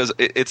about this because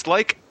it's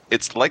like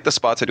the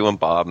spots I do on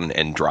Bob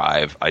and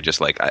Drive. I just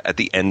at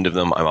the end of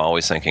them, I'm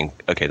always thinking,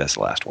 okay, that's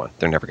the last one.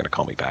 They're never going to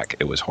call me back.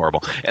 It was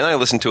horrible. And I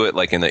listen to it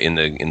in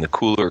the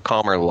cooler,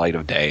 calmer light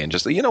of day, and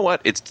just you know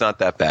what? It's not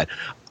that bad.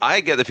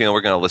 I get the feeling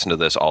we're going to listen to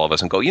this, all of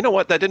us, and go, you know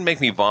what? That didn't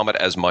make me vomit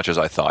as much as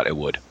I thought it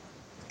would.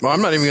 Well,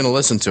 I'm not even going to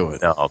listen to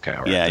it. No, okay,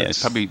 all right. Yeah,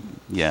 it's probably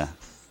I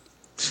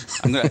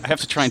have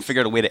to try and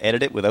figure out a way to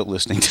edit it without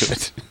listening to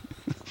it.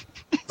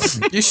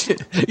 You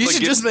should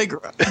just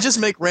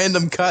make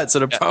random cuts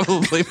that are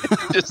probably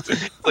just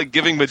like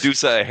giving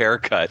Medusa a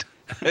haircut.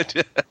 I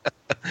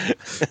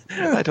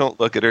don't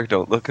look at her.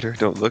 Don't look at her.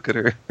 Don't look at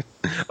her.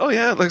 Oh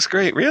yeah, it looks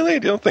great. Really? You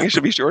don't think it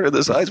should be shorter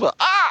this size? Well,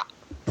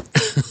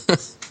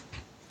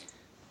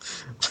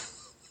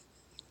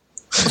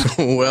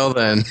 Well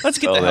then, Let's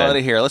get the hell out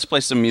of here. Let's play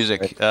some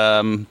music.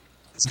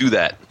 Let's do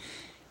that.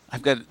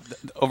 I've got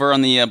over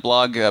on the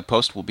blog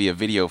post will be a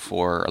video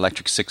for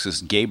Electric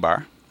Six's Gay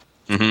Bar,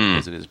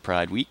 as it is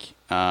Pride Week.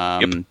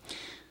 That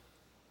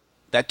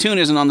tune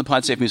isn't on the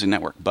PodSafe Music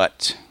Network,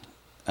 but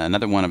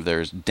another one of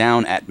theirs,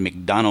 Down at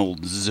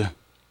McDonald's,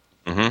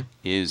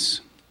 is...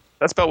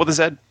 That's spelled with a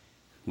Z?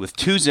 With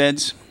two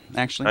Zs,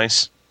 actually.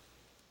 Nice.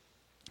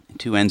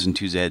 2 N's and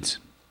 2 Zs.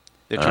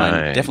 They're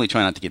definitely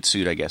trying not to get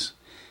sued, I guess.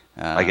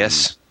 I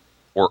guess.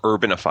 Or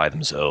urbanify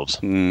themselves.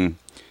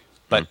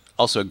 But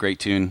also a great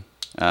tune.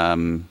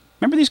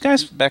 Remember these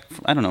guys back,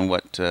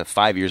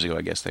 5 years ago,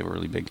 I guess they were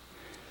really big.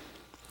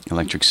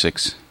 Electric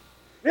Six.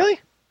 Really?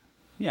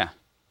 Yeah.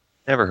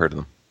 Never heard of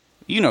them.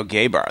 You know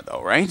Gay Bar,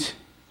 though, right?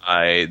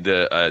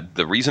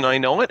 The reason I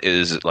know it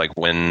is like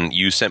when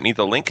you sent me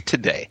the link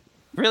today.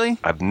 Really?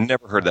 I've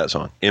never heard that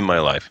song in my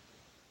life.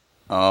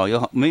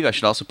 Oh, maybe I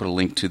should also put a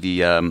link to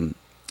the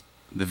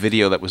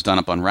video that was done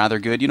up on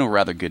Rathergood. You know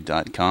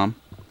rathergood.com?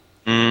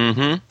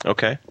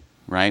 Okay.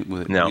 Right?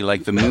 No. You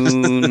like the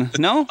moon?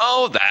 No?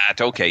 Oh,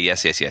 that. Okay.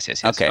 Yes.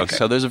 Okay.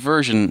 So there's a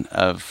version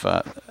of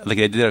they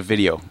did a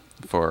video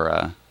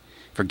for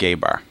Gay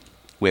Bar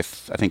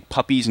with I think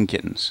puppies and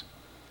kittens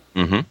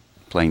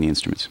playing the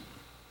instruments.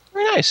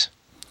 Very nice.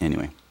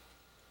 Anyway,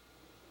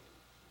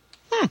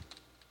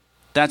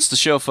 that's the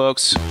show,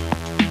 folks.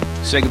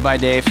 Say goodbye,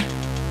 Dave.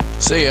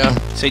 see ya.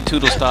 Say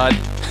toodles, Todd.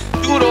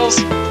 Doodles.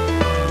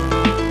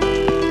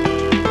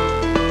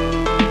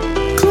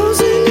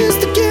 Closing is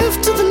the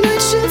gift to the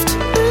night shift,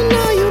 and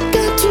now you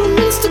got 2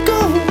 minutes to go.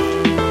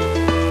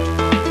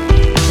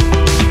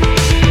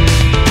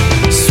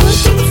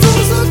 Swept to the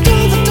floors, locked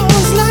all the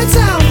doors, lights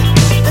out,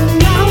 and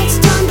now it's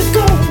time to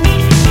go.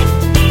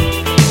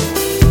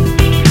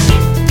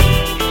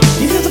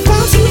 You hear the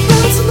bounce in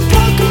the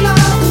parking lot,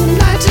 and the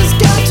night just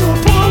got to a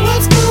point where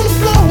it's gonna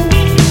blow.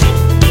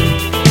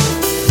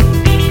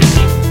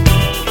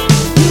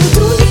 You were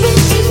doing your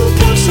best to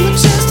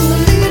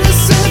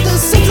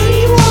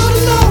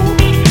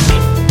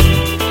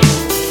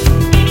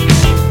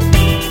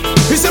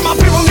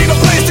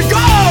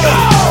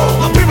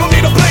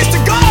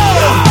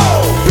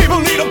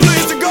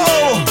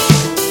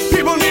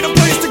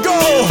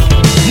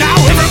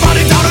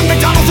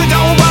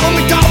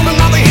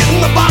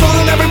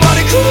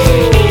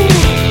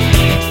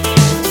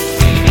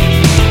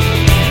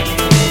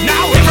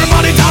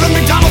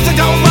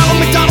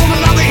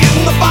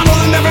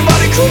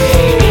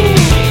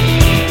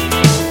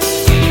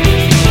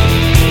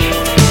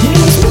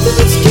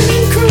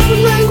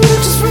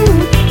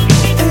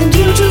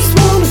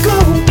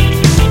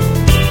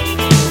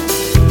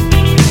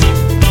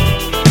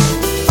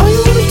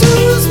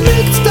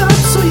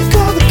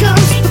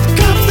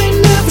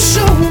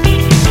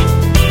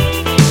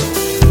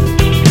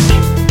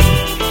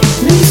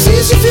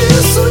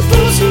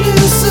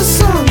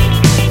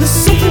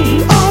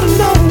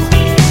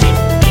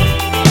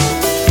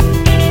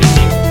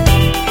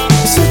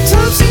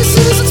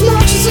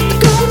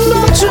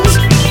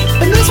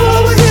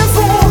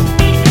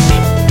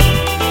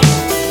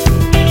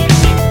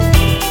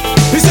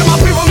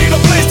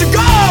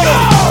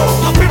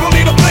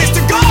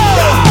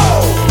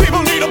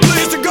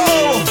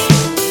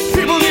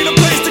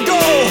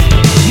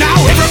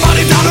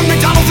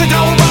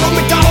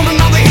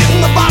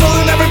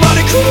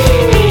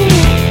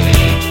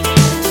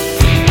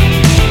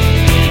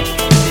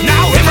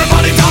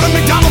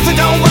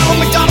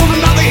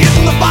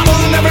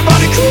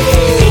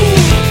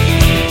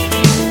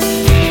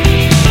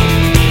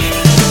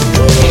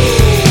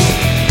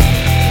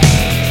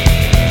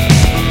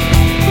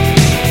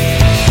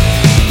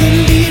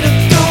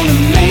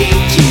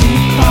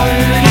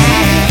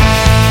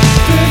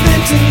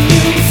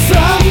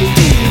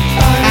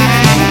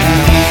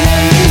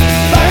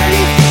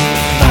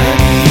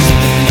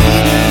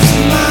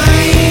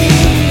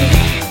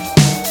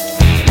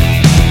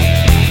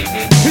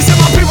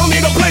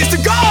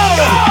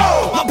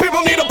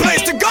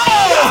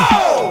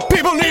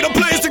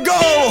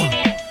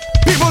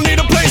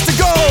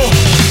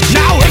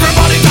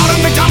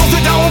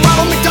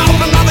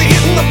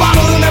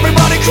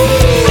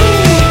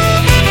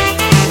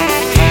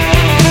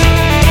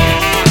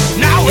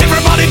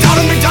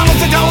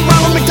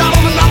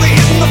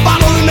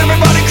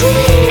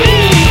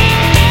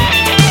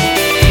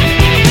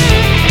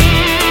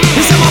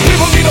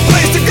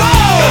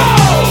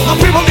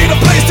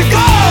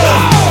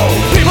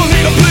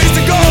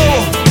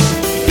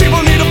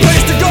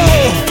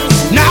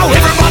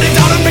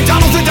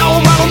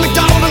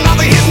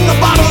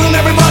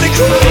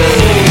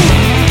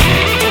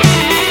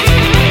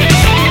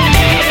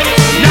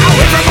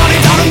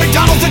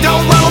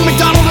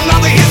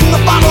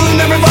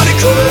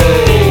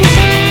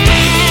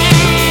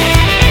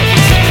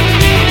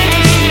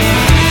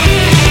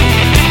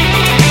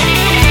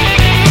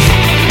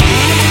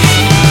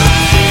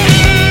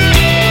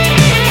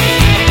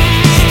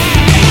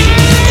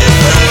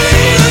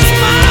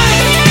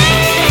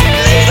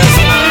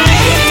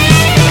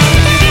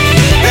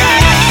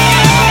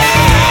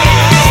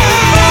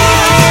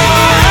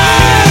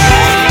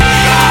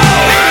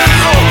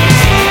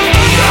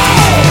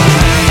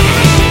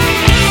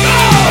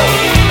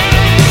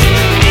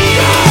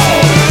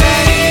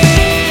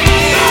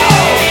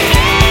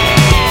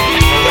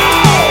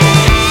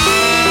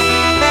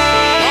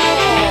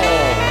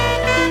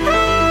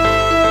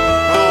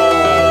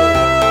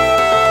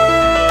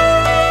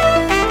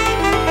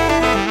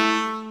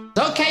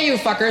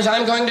fuckers,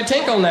 I'm going to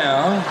tinkle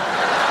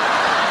now.